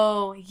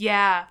 Oh,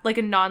 yeah. Like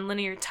a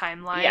non-linear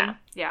timeline. Yeah.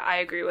 Yeah, I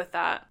agree with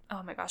that.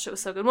 Oh my gosh, it was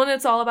so good. When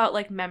it's all about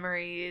like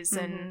memories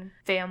and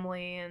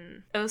family,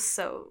 and it was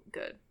so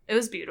good. It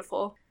was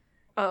beautiful.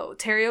 Oh,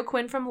 Terry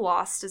O'Quinn from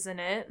Lost is in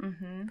it.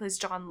 Mm-hmm. Plays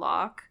John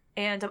Locke.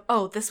 And,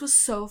 this was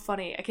so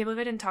funny. I can't believe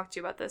I didn't talk to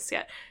you about this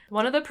yet.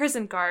 One of the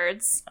prison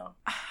guards,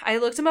 I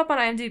looked him up on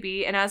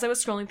IMDb, and as I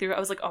was scrolling through, I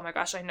was like, oh my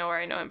gosh, I know where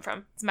I know him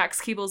from. It's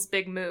Max Keeble's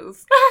Big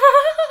Move.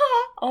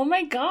 Oh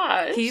my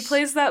gosh. He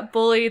plays that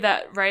bully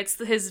that writes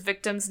his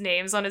victims'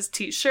 names on his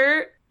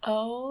t-shirt.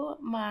 Oh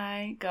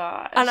my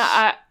gosh. And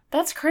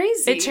that's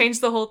crazy. It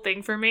changed the whole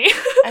thing for me.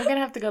 I'm gonna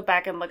have to go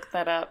back and look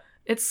that up.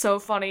 It's so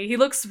funny. He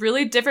looks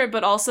really different,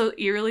 but also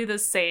eerily the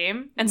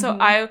same. And so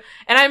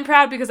I'm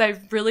proud because I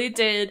really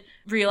did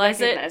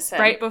realize it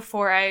right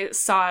before I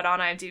saw it on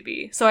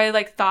IMDb. So I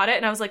like thought it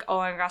and I was like, oh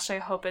my gosh, I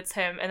hope it's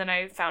him. And then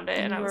I found it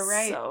and I was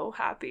so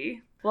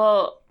happy.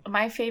 Well,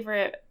 my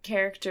favorite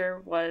character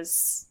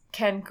was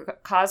Ken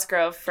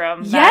Cosgrove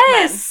from Mad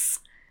Men.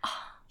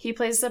 He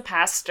plays the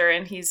pastor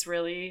and he's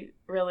really,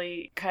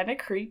 really kind of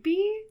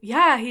creepy.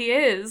 Yeah, he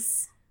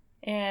is.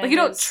 And like you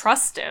don't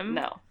trust him.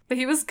 No. But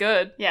he was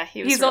good. Yeah,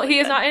 he was really he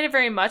good. is not in it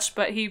very much,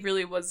 but he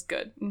really was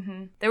good.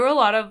 Mm-hmm. There were a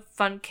lot of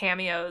fun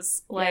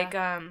cameos. Like,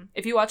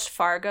 if you watched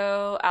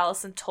Fargo,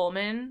 Allison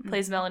Tolman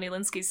plays Melanie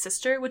Linsky's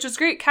sister, which was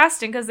great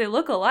casting because they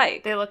look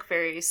alike. They look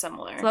very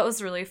similar. So that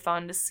was really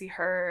fun to see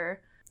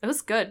her. It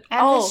was good.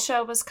 And this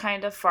show was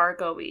kind of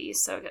Fargo-y,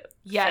 so good.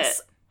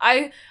 Yes.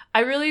 I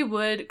really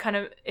would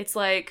it's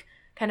like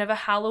kind of a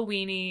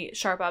Halloween-y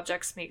Sharp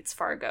Objects meets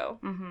Fargo.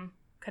 Mm-hmm.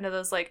 Kind of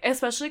those, like,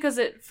 especially because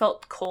it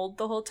felt cold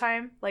the whole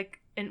time. Like,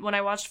 when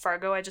I watched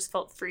Fargo, I just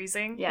felt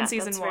freezing in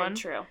season 1. Very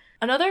true.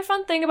 Another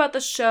fun thing about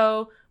the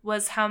show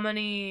was how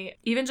many,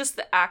 even just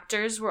the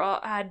actors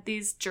had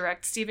these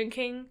direct Stephen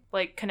King,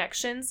 like,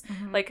 connections.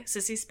 Mm-hmm. Like,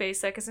 Sissy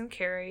Spacek is in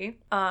Carrie.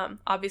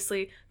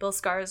 Obviously, Bill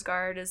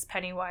Skarsgård is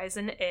Pennywise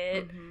in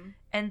It. Mm-hmm.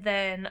 And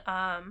then,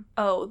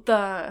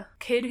 the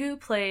kid who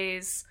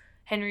plays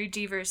Henry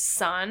Deaver's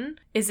son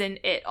is in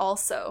It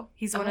also.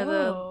 He's one of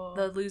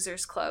the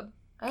Losers Club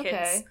kids.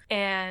 Okay.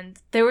 And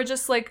they were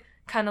just, like,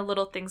 kind of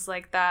little things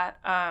like that.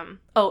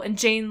 And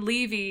Jane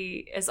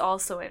Levy is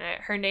also in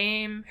it.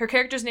 Her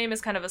character's name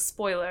is kind of a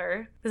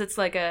spoiler because it's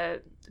like a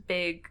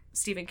big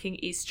Stephen King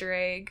Easter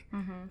egg.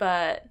 Mm-hmm.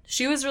 But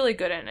she was really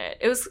good in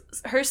it.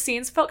 Her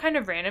scenes felt kind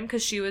of random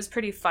because she was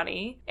pretty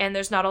funny and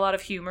there's not a lot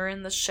of humor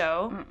in the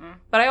show. Mm-mm.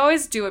 But I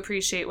always do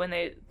appreciate when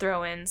they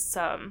throw in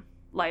some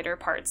lighter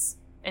parts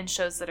in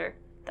shows that are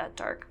that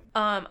dark.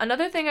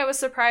 Another thing I was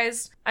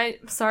surprised,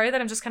 I'm sorry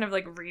that I'm just kind of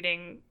like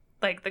reading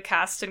like the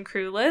cast and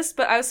crew list,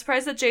 but I was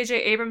surprised that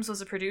J.J. Abrams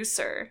was a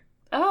producer.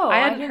 Oh, I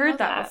hadn't heard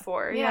that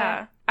before.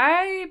 Yeah.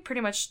 I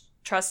pretty much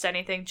trust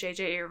anything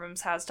J.J.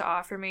 Abrams has to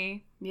offer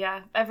me.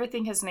 Yeah,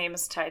 everything his name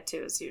is tied to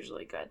is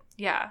usually good.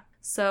 Yeah.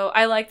 So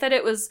I like that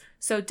it was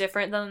so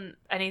different than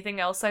anything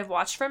else I've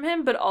watched from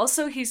him, but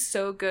also he's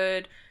so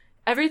good.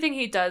 Everything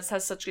he does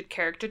has such good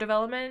character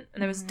development,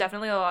 and there was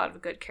definitely a lot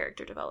of good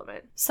character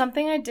development.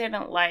 Something I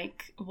didn't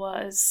like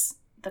was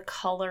the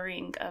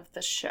coloring of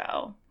the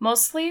show.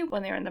 Mostly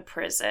when they were in the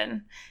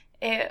prison,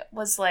 it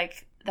was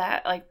like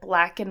that like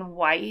black and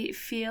white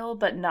feel,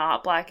 but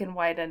not black and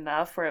white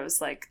enough where it was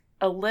like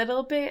a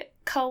little bit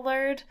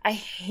colored. I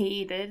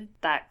hated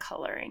that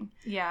coloring.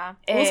 Yeah.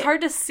 It was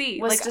hard to see.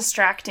 It was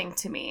distracting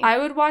to me. I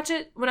would watch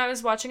it, when I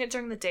was watching it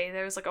during the day,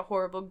 there was like a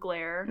horrible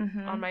glare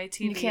on my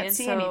TV. You can't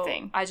see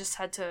anything. I just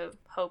had to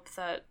hope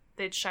that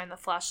they'd shine the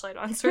flashlight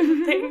on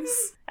certain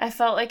things. I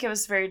felt like it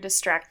was very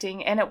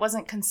distracting, and it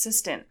wasn't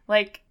consistent.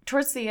 Like,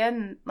 towards the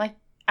end, like,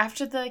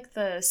 after the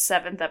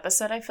 7th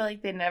episode, I feel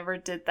like they never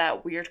did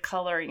that weird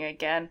coloring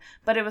again.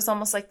 But it was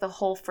almost like the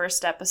whole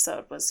first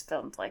episode was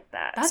filmed like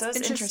that. That's so it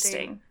was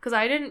interesting. Because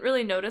I didn't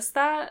really notice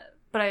that,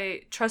 but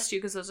I trust you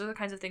because those are the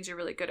kinds of things you're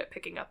really good at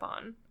picking up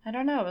on. I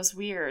don't know. It was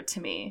weird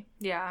to me.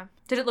 Yeah.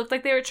 Did it look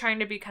like they were trying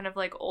to be kind of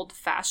like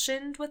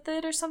old-fashioned with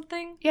it or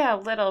something? Yeah, a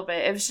little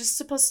bit. It was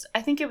just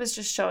I think it was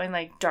just showing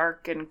like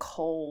dark and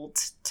cold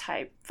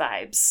type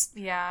vibes.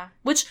 Yeah.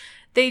 Which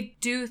they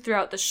do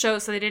throughout the show,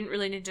 so they didn't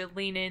really need to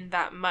lean in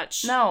that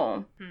much.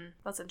 No.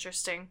 That's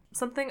interesting.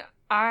 Something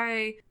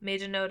I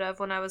made a note of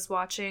when I was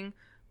watching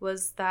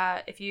was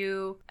that if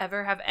you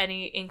ever have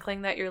any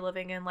inkling that you're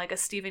living in like a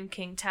Stephen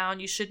King town,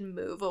 you should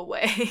move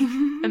away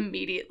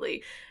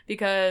immediately.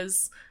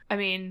 Because, I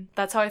mean,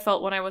 that's how I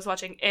felt when I was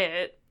watching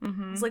it.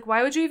 It's like,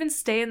 why would you even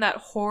stay in that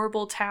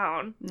horrible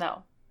town?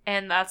 No.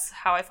 And that's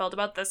how I felt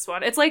about this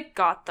one. It's like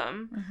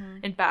Gotham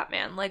in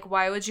Batman. Like,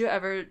 why would you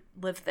ever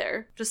live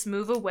there? Just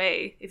move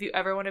away if you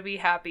ever want to be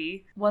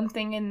happy. One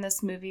thing in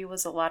this movie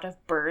was a lot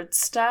of bird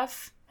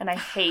stuff, and I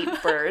hate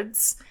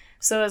birds.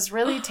 So it was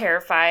really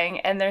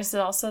terrifying. And there's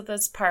also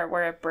this part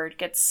where a bird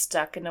gets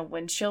stuck in a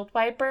windshield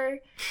wiper.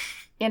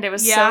 And it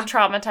was so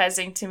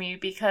traumatizing to me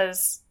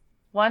because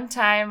one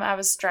time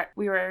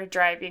we were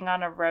driving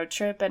on a road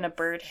trip and a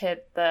bird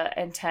hit the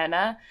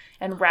antenna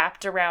and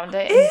wrapped around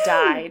it and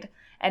died.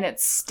 And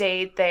it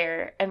stayed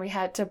there, and we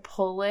had to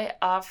pull it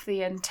off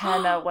the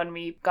antenna when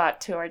we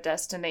got to our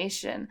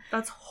destination.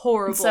 That's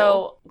horrible.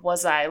 So,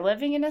 was I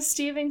living in a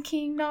Stephen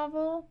King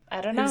novel?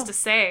 I don't know. Who's to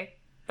say?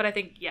 But I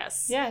think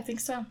yes. Yeah, I think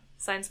so.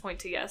 Signs point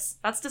to yes.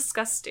 That's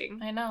disgusting.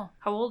 I know.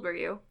 How old were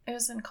you? I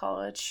was in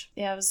college.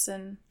 Yeah, I was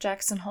in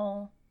Jackson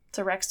Hole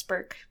to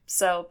Rexburg,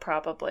 so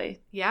probably.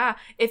 Yeah.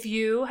 If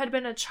you had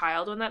been a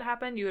child when that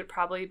happened, you would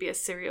probably be a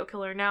serial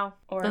killer now.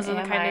 Or those are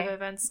the kind of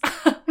events.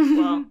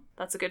 Well,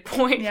 that's a good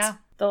point. Yeah.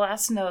 The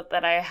last note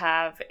that I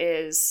have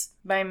is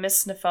my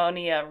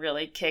misophonia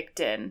really kicked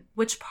in.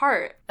 Which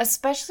part?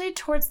 Especially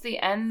towards the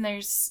end,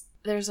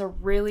 there's a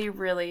really,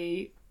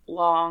 really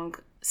long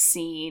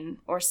scene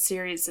or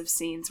series of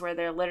scenes where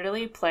they're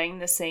literally playing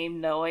the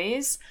same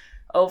noise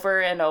over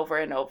and over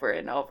and over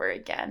and over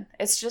again.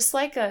 It's just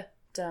like a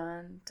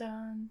dun,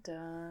 dun,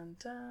 dun,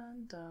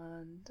 dun,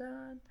 dun,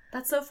 dun.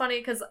 That's so funny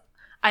because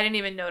I didn't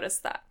even notice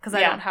that because I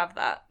don't have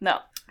that. No.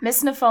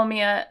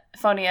 Misophonia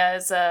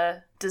is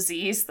a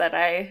disease that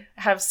I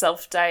have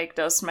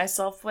self-diagnosed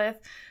myself with,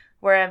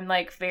 where I'm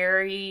like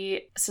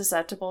very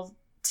susceptible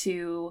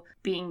to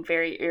being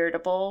very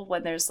irritable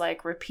when there's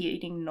like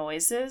repeating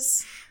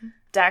noises.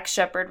 Dax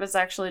Shepard was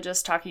actually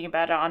just talking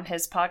about it on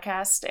his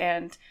podcast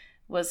and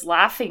was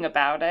laughing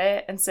about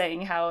it and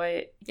saying how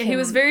it he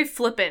was very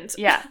flippant.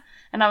 Yeah.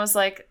 And I was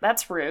like,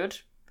 that's rude.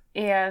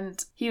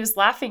 And he was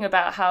laughing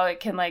about how it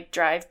can like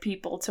drive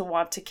people to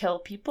want to kill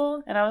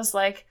people. And I was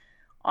like,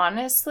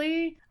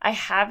 honestly, I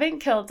haven't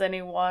killed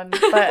anyone,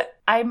 but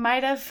I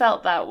might have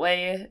felt that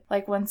way,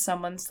 like when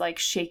someone's like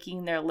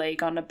shaking their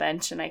leg on a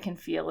bench and I can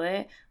feel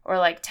it, or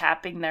like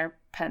tapping their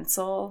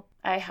pencil.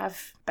 I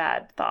have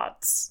bad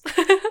thoughts.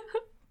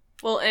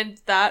 Well, and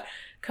that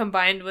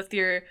combined with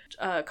your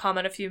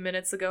comment a few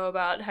minutes ago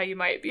about how you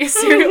might be a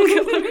serial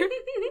killer.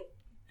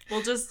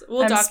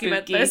 We'll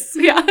document spooky. this.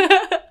 Yeah.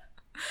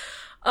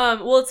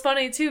 Well, it's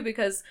funny too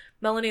because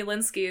Melanie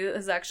Lynskey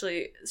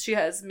she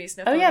has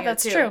misophonia. Oh yeah,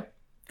 that's true.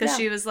 Because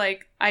she was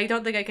like, I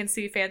don't think I can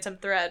see Phantom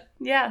Thread.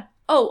 Yeah.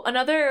 Oh,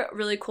 another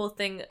really cool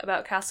thing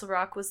about Castle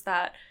Rock was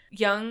that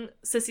young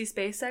Sissy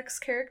Spacek's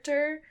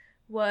character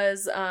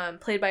was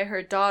played by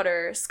her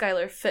daughter,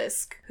 Skylar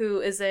Fisk,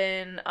 who is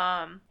in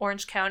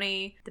Orange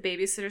County, the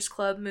Babysitter's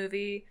Club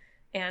movie,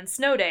 and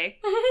Snow Day.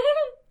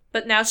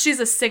 But now she's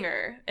a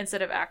singer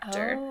instead of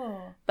actor.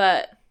 Oh.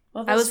 But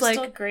well, those are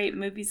still great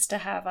movies to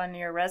have on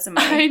your resume.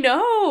 I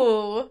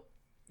know.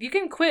 You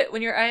can quit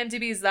when your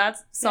IMDb is that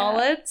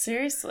solid. Yeah,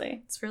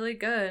 seriously. It's really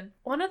good.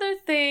 One other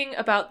thing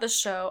about the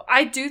show,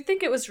 I do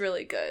think it was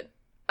really good.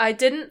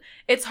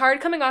 It's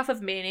hard coming off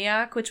of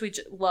Maniac, which we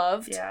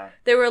loved. Yeah.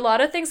 There were a lot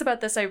of things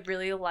about this I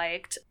really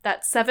liked.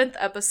 That 7th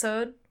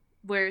episode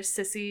where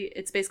Sissy,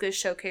 it's basically a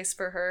showcase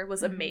for her,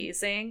 was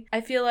amazing.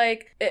 I feel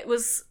like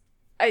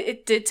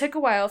it did take a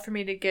while for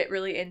me to get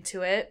really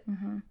into it.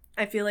 Mm-hmm.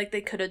 I feel like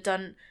they could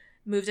have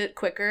moved it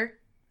quicker,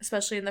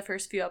 especially in the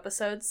first few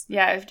episodes.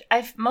 Yeah,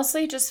 I've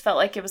mostly just felt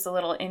like it was a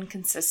little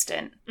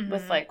inconsistent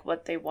with like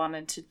what they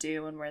wanted to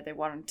do and where they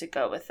wanted to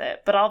go with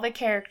it. But all the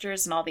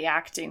characters and all the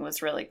acting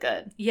was really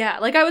good. Yeah,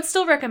 like I would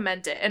still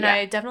recommend it, and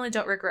I definitely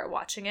don't regret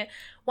watching it.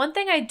 One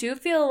thing I do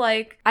feel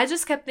like, I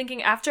just kept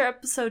thinking after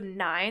episode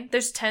 9,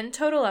 there's 10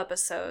 total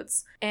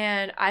episodes,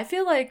 and I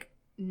feel like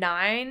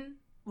 9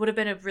 would have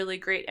been a really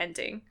great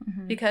ending.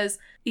 Because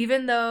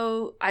even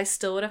though I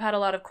still would have had a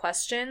lot of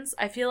questions,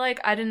 I feel like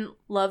I didn't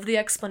love the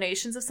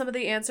explanations of some of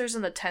the answers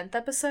in the 10th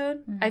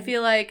episode. I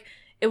feel like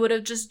it would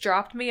have just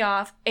dropped me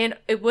off, and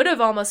it would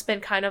have almost been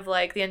kind of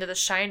like the end of The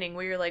Shining,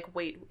 where you're like,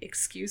 wait,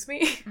 excuse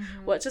me?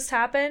 What just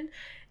happened?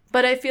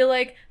 But I feel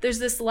like there's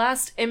this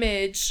last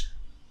image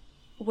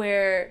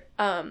where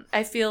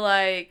I feel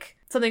like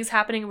something's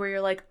happening where you're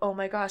like, oh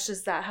my gosh,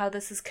 is that how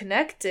this is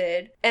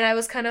connected? And I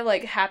was kind of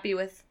like happy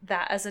with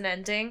that as an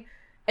ending.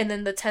 And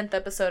then the 10th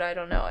episode, I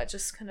don't know, I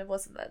just kind of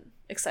wasn't that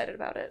excited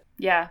about it.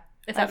 Yeah.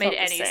 If that made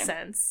any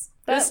sense.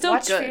 But it's still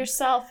watch good. For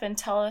yourself and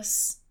tell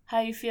us how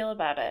you feel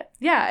about it.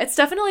 Yeah, it's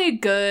definitely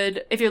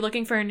good if you're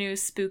looking for a new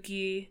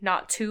spooky,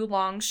 not too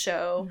long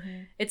show.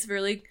 It's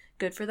really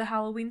good for the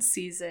Halloween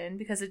season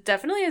because it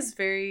definitely is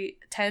very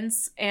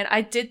tense, and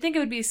I did think it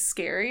would be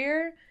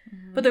scarier,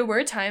 but there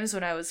were times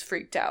when I was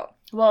freaked out.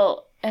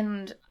 Well,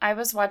 and I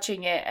was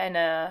watching it in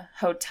a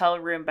hotel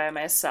room by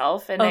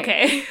myself, and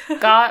it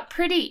got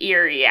pretty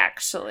eerie,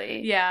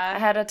 actually. Yeah. I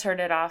had to turn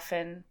it off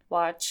and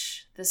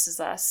watch This Is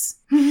Us.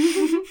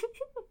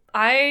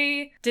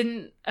 I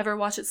didn't ever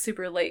watch it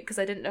super late because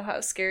I didn't know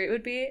how scary it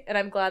would be, and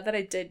I'm glad that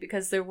I did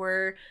because there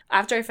were,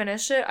 after I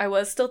finished it, I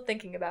was still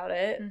thinking about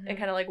it and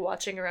kind of like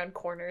watching around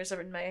corners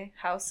in my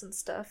house and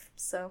stuff.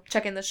 So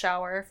checking the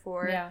shower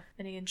for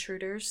any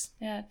intruders.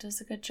 Yeah, it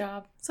does a good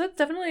job. So it's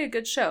definitely a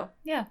good show.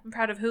 Yeah. I'm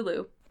proud of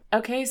Hulu.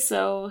 Okay,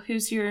 so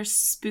who's your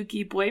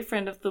spooky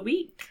boyfriend of the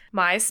week?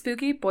 My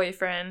spooky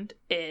boyfriend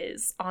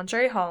is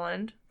Andre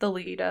Holland, the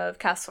lead of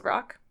Castle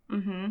Rock.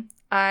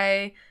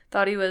 I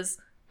thought he was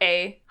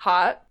A,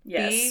 hot.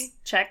 Yes. B,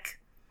 check.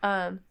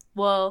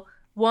 Well,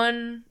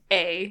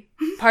 1A,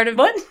 part of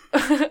What?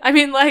 I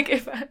mean, like,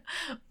 if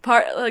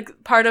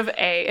part of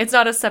A. It's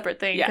not a separate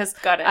thing because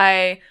got it.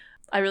 I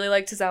really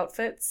liked his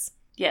outfits.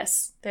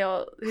 Yes. They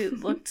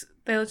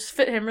just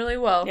fit him really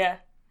well. Yeah.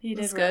 He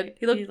did good.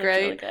 He looked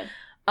great. Really good.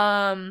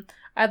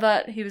 I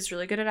thought he was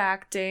really good at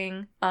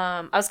acting.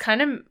 I was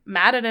kind of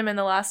mad at him in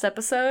the last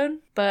episode,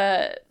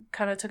 but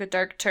kind of took a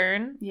dark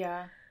turn.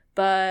 Yeah.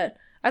 But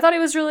I thought he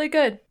was really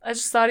good. I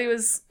just thought he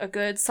was a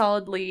good,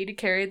 solid lead. He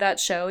carried that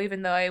show,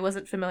 even though I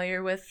wasn't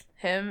familiar with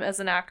him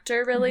as an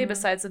actor, really,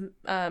 besides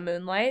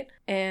Moonlight.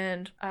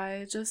 And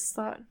I just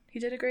thought he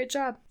did a great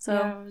job. So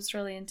yeah, I was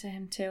really into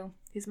him, too.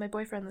 He's my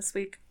boyfriend this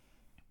week.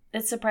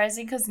 It's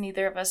surprising because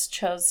neither of us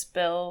chose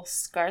Bill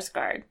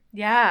Skarsgård.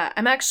 Yeah,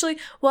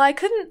 I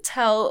couldn't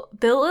tell.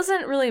 Bill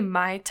isn't really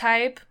my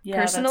type,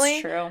 personally.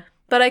 That's true.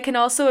 But I can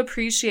also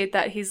appreciate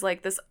that he's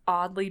like this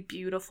oddly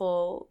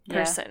beautiful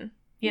person.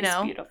 You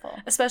know? Beautiful.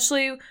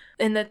 Especially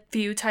in the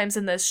few times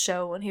in this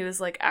show when he was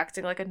like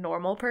acting like a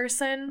normal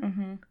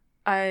person.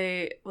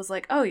 I was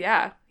like, oh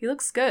yeah, he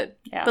looks good.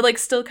 Yeah. But like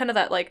still kind of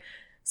that like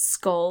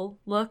skull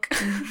look.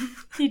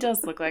 He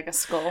does look like a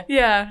skull.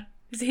 Yeah.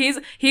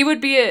 He would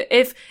be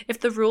if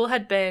the rule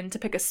had been to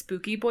pick a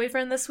spooky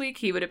boyfriend this week,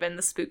 he would have been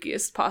the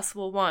spookiest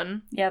possible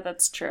one. Yeah,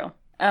 that's true.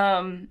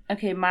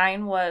 Okay,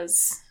 mine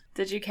was,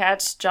 did you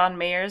catch John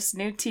Mayer's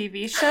new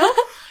TV show?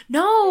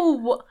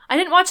 No, I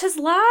didn't watch his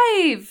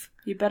live.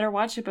 You better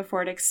watch it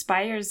before it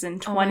expires in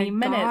 20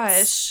 minutes.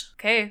 Gosh.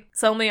 Okay,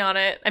 sell me on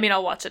it. I mean,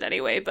 I'll watch it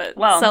anyway, but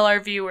sell our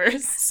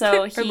viewers,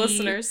 so our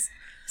listeners.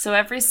 So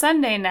every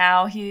Sunday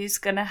now, he's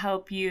gonna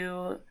help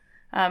you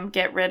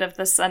get rid of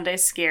the Sunday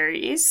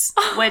scaries,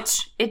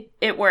 which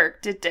it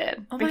worked. It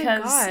did. Oh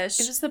because my gosh.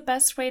 it was the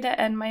best way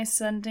to end my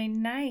Sunday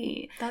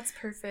night. That's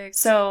perfect.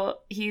 So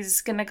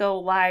he's going to go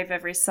live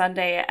every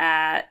Sunday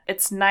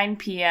it's 9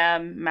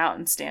 p.m.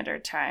 Mountain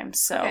Standard Time.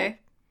 So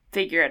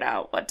figure it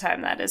out what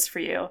time that is for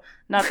you.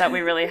 Not that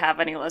we really have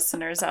any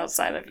listeners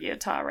outside of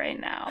Utah right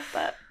now,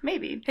 but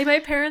maybe. Hey, my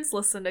parents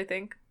listened, I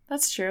think.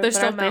 That's true. They're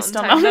still Mountain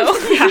Time, though.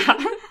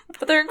 Yeah.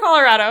 But they're in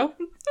Colorado.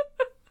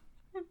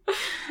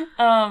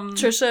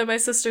 Trisha, my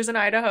sister's in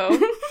Idaho.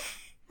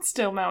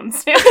 Still Mountain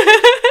Standard.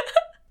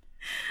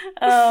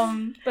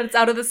 But it's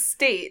out of the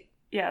state.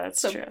 Yeah,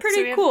 that's true.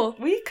 Pretty cool.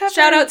 We covered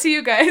Shout out to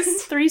you guys.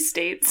 3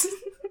 states.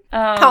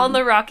 All in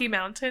the Rocky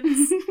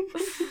Mountains.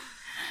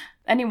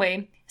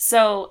 Anyway,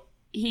 so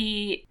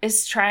he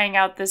is trying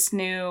out this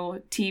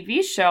new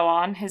TV show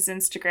on his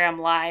Instagram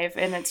Live,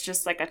 and it's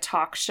just like a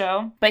talk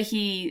show. But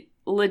he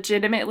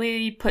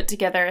legitimately put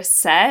together a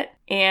set,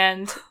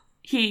 and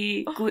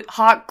he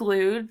hot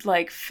glued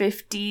like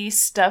 50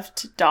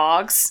 stuffed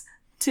dogs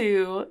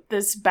to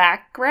this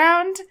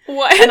background.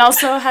 What? And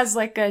also has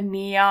like a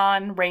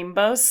neon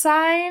rainbow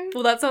sign.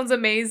 Well, that sounds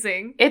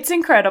amazing. It's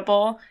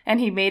incredible. And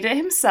he made it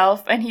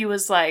himself. And he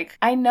was like,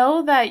 I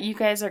know that you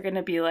guys are going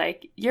to be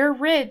like, you're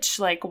rich.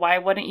 Like, why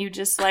wouldn't you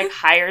just like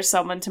hire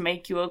someone to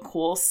make you a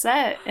cool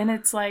set? And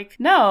it's like,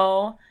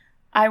 no,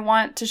 I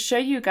want to show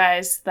you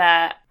guys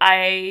that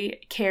I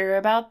care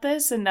about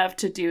this enough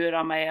to do it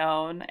on my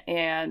own.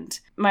 And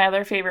my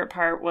other favorite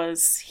part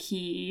was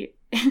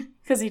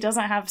because he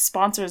doesn't have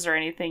sponsors or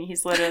anything,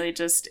 he's literally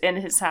just in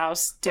his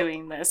house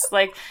doing this.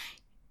 Like,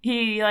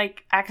 he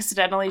like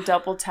accidentally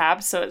double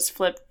tapped, so it's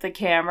flipped the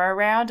camera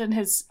around, and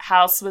his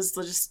house was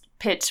just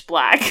pitch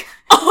black.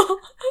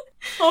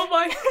 Oh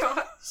my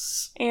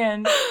gosh.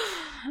 And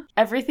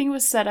everything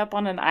was set up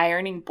on an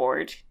ironing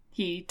board.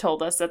 He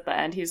told us at the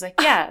end, he was like,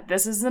 yeah,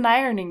 this is an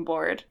ironing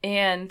board.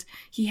 And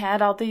he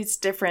had all these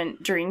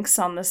different drinks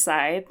on the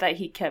side that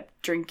he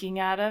kept drinking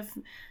out of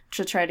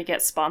to try to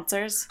get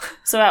sponsors.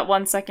 So at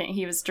one second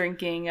he was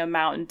drinking a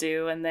Mountain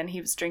Dew, and then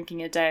he was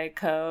drinking a Diet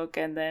Coke,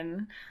 and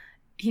then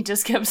he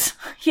just kept,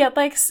 he had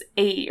like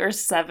 8 or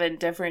 7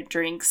 different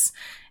drinks.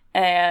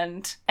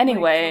 And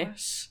anyway,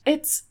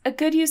 it's a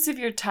good use of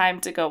your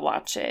time to go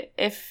watch it.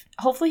 If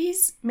hopefully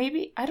he's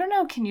maybe, I don't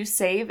know, can you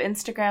save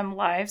Instagram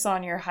lives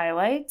on your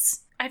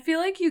highlights? I feel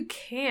like you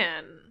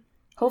can.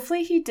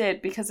 Hopefully he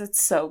did, because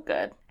it's so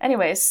good.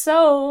 Anyway,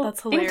 so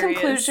That's hilarious. In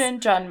conclusion,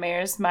 John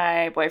Mayer's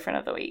my boyfriend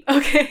of the week.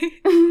 Okay.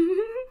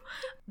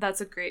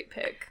 That's a great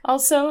pick.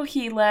 Also,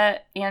 he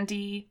let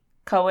Andy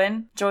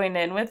Cohen join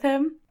in with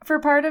him for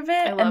part of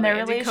it, and their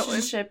Andy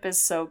relationship is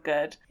so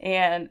good.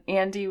 And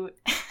Andy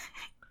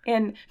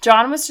and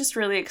John was just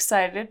really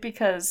excited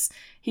because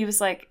he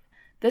was like,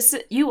 "This,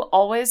 you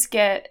always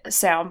get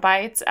sound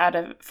bites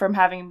from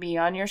having me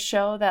on your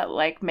show that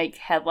like make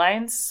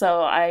headlines,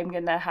 so I'm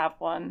gonna have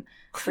one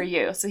for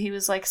you." So he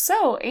was like,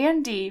 "So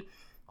Andy,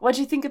 what'd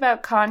you think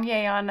about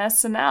Kanye on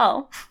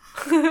SNL?"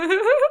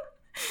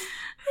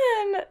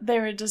 And they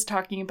were just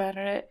talking about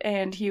it,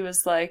 and he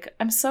was like,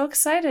 "I'm so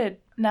excited.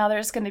 Now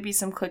there's going to be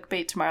some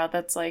clickbait tomorrow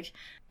that's like,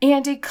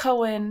 Andy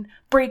Cohen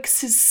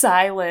breaks his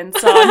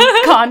silence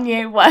on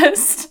Kanye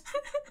West."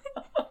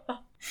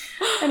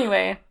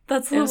 Anyway,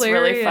 that's hilarious. hilarious. It was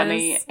really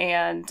funny,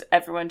 and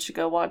everyone should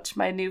go watch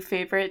my new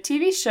favorite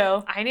TV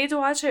show. I need to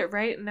watch it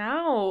right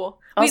now.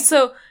 Wait,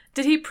 so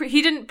did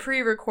he didn't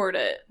pre-record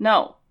it?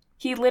 No.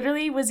 He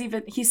literally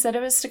he said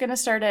it was going to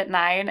start at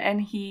 9,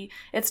 and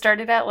it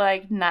started at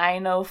like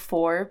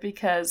 9:04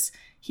 because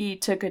he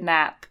took a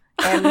nap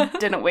and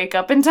didn't wake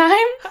up in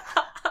time.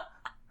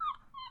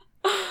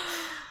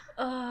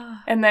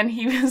 And then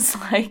he was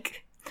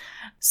like,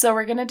 "So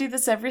we're going to do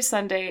this every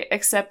Sunday,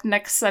 except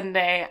next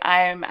Sunday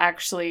I'm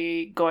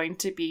actually going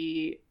to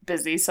be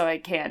busy, so I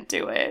can't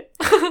do it."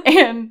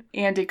 And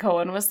Andy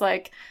Cohen was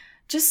like,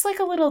 "Just like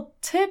a little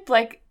tip,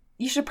 like,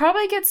 you should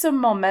probably get some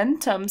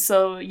momentum,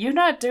 so you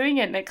not doing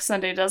it next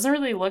Sunday doesn't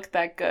really look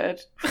that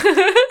good."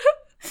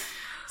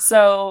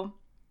 So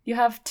you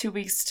have 2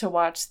 weeks to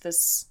watch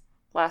this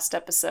last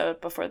episode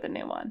before the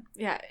new one.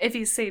 Yeah, if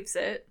he saves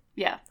it.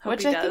 Yeah, Hope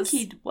which he I does.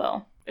 think he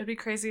will. It'd be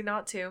crazy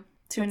not to.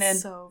 Tune It's in.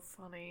 so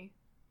funny.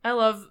 I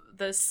love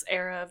this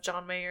era of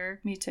John Mayer.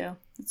 Me too.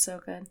 It's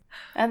so good.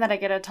 And then I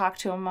get to talk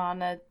to him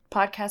on a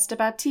podcast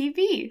about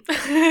TV.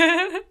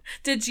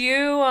 Did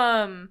you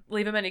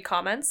leave him any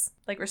comments,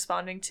 like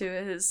responding to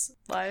his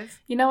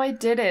live? You know, I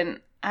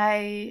didn't.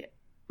 My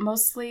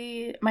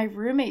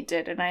roommate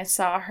did, and I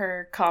saw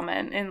her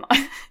comment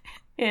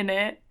in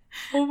it.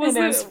 What was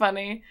and it was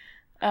funny.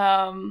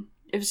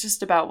 It was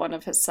just about one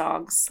of his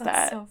songs.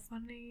 That's so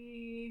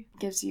funny.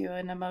 Gives you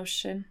an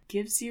emotion.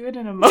 Gives you an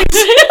emotion.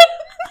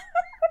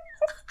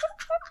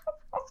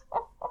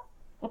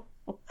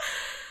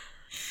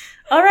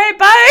 All right,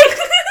 bye.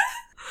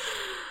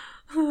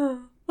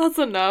 That's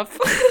enough.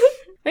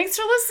 Thanks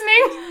for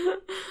listening.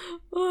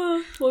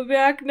 We'll be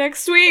back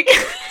next week.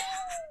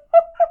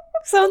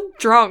 Sound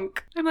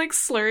drunk. I'm like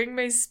slurring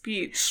my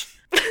speech.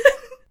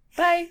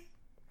 Bye.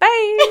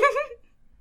 Bye.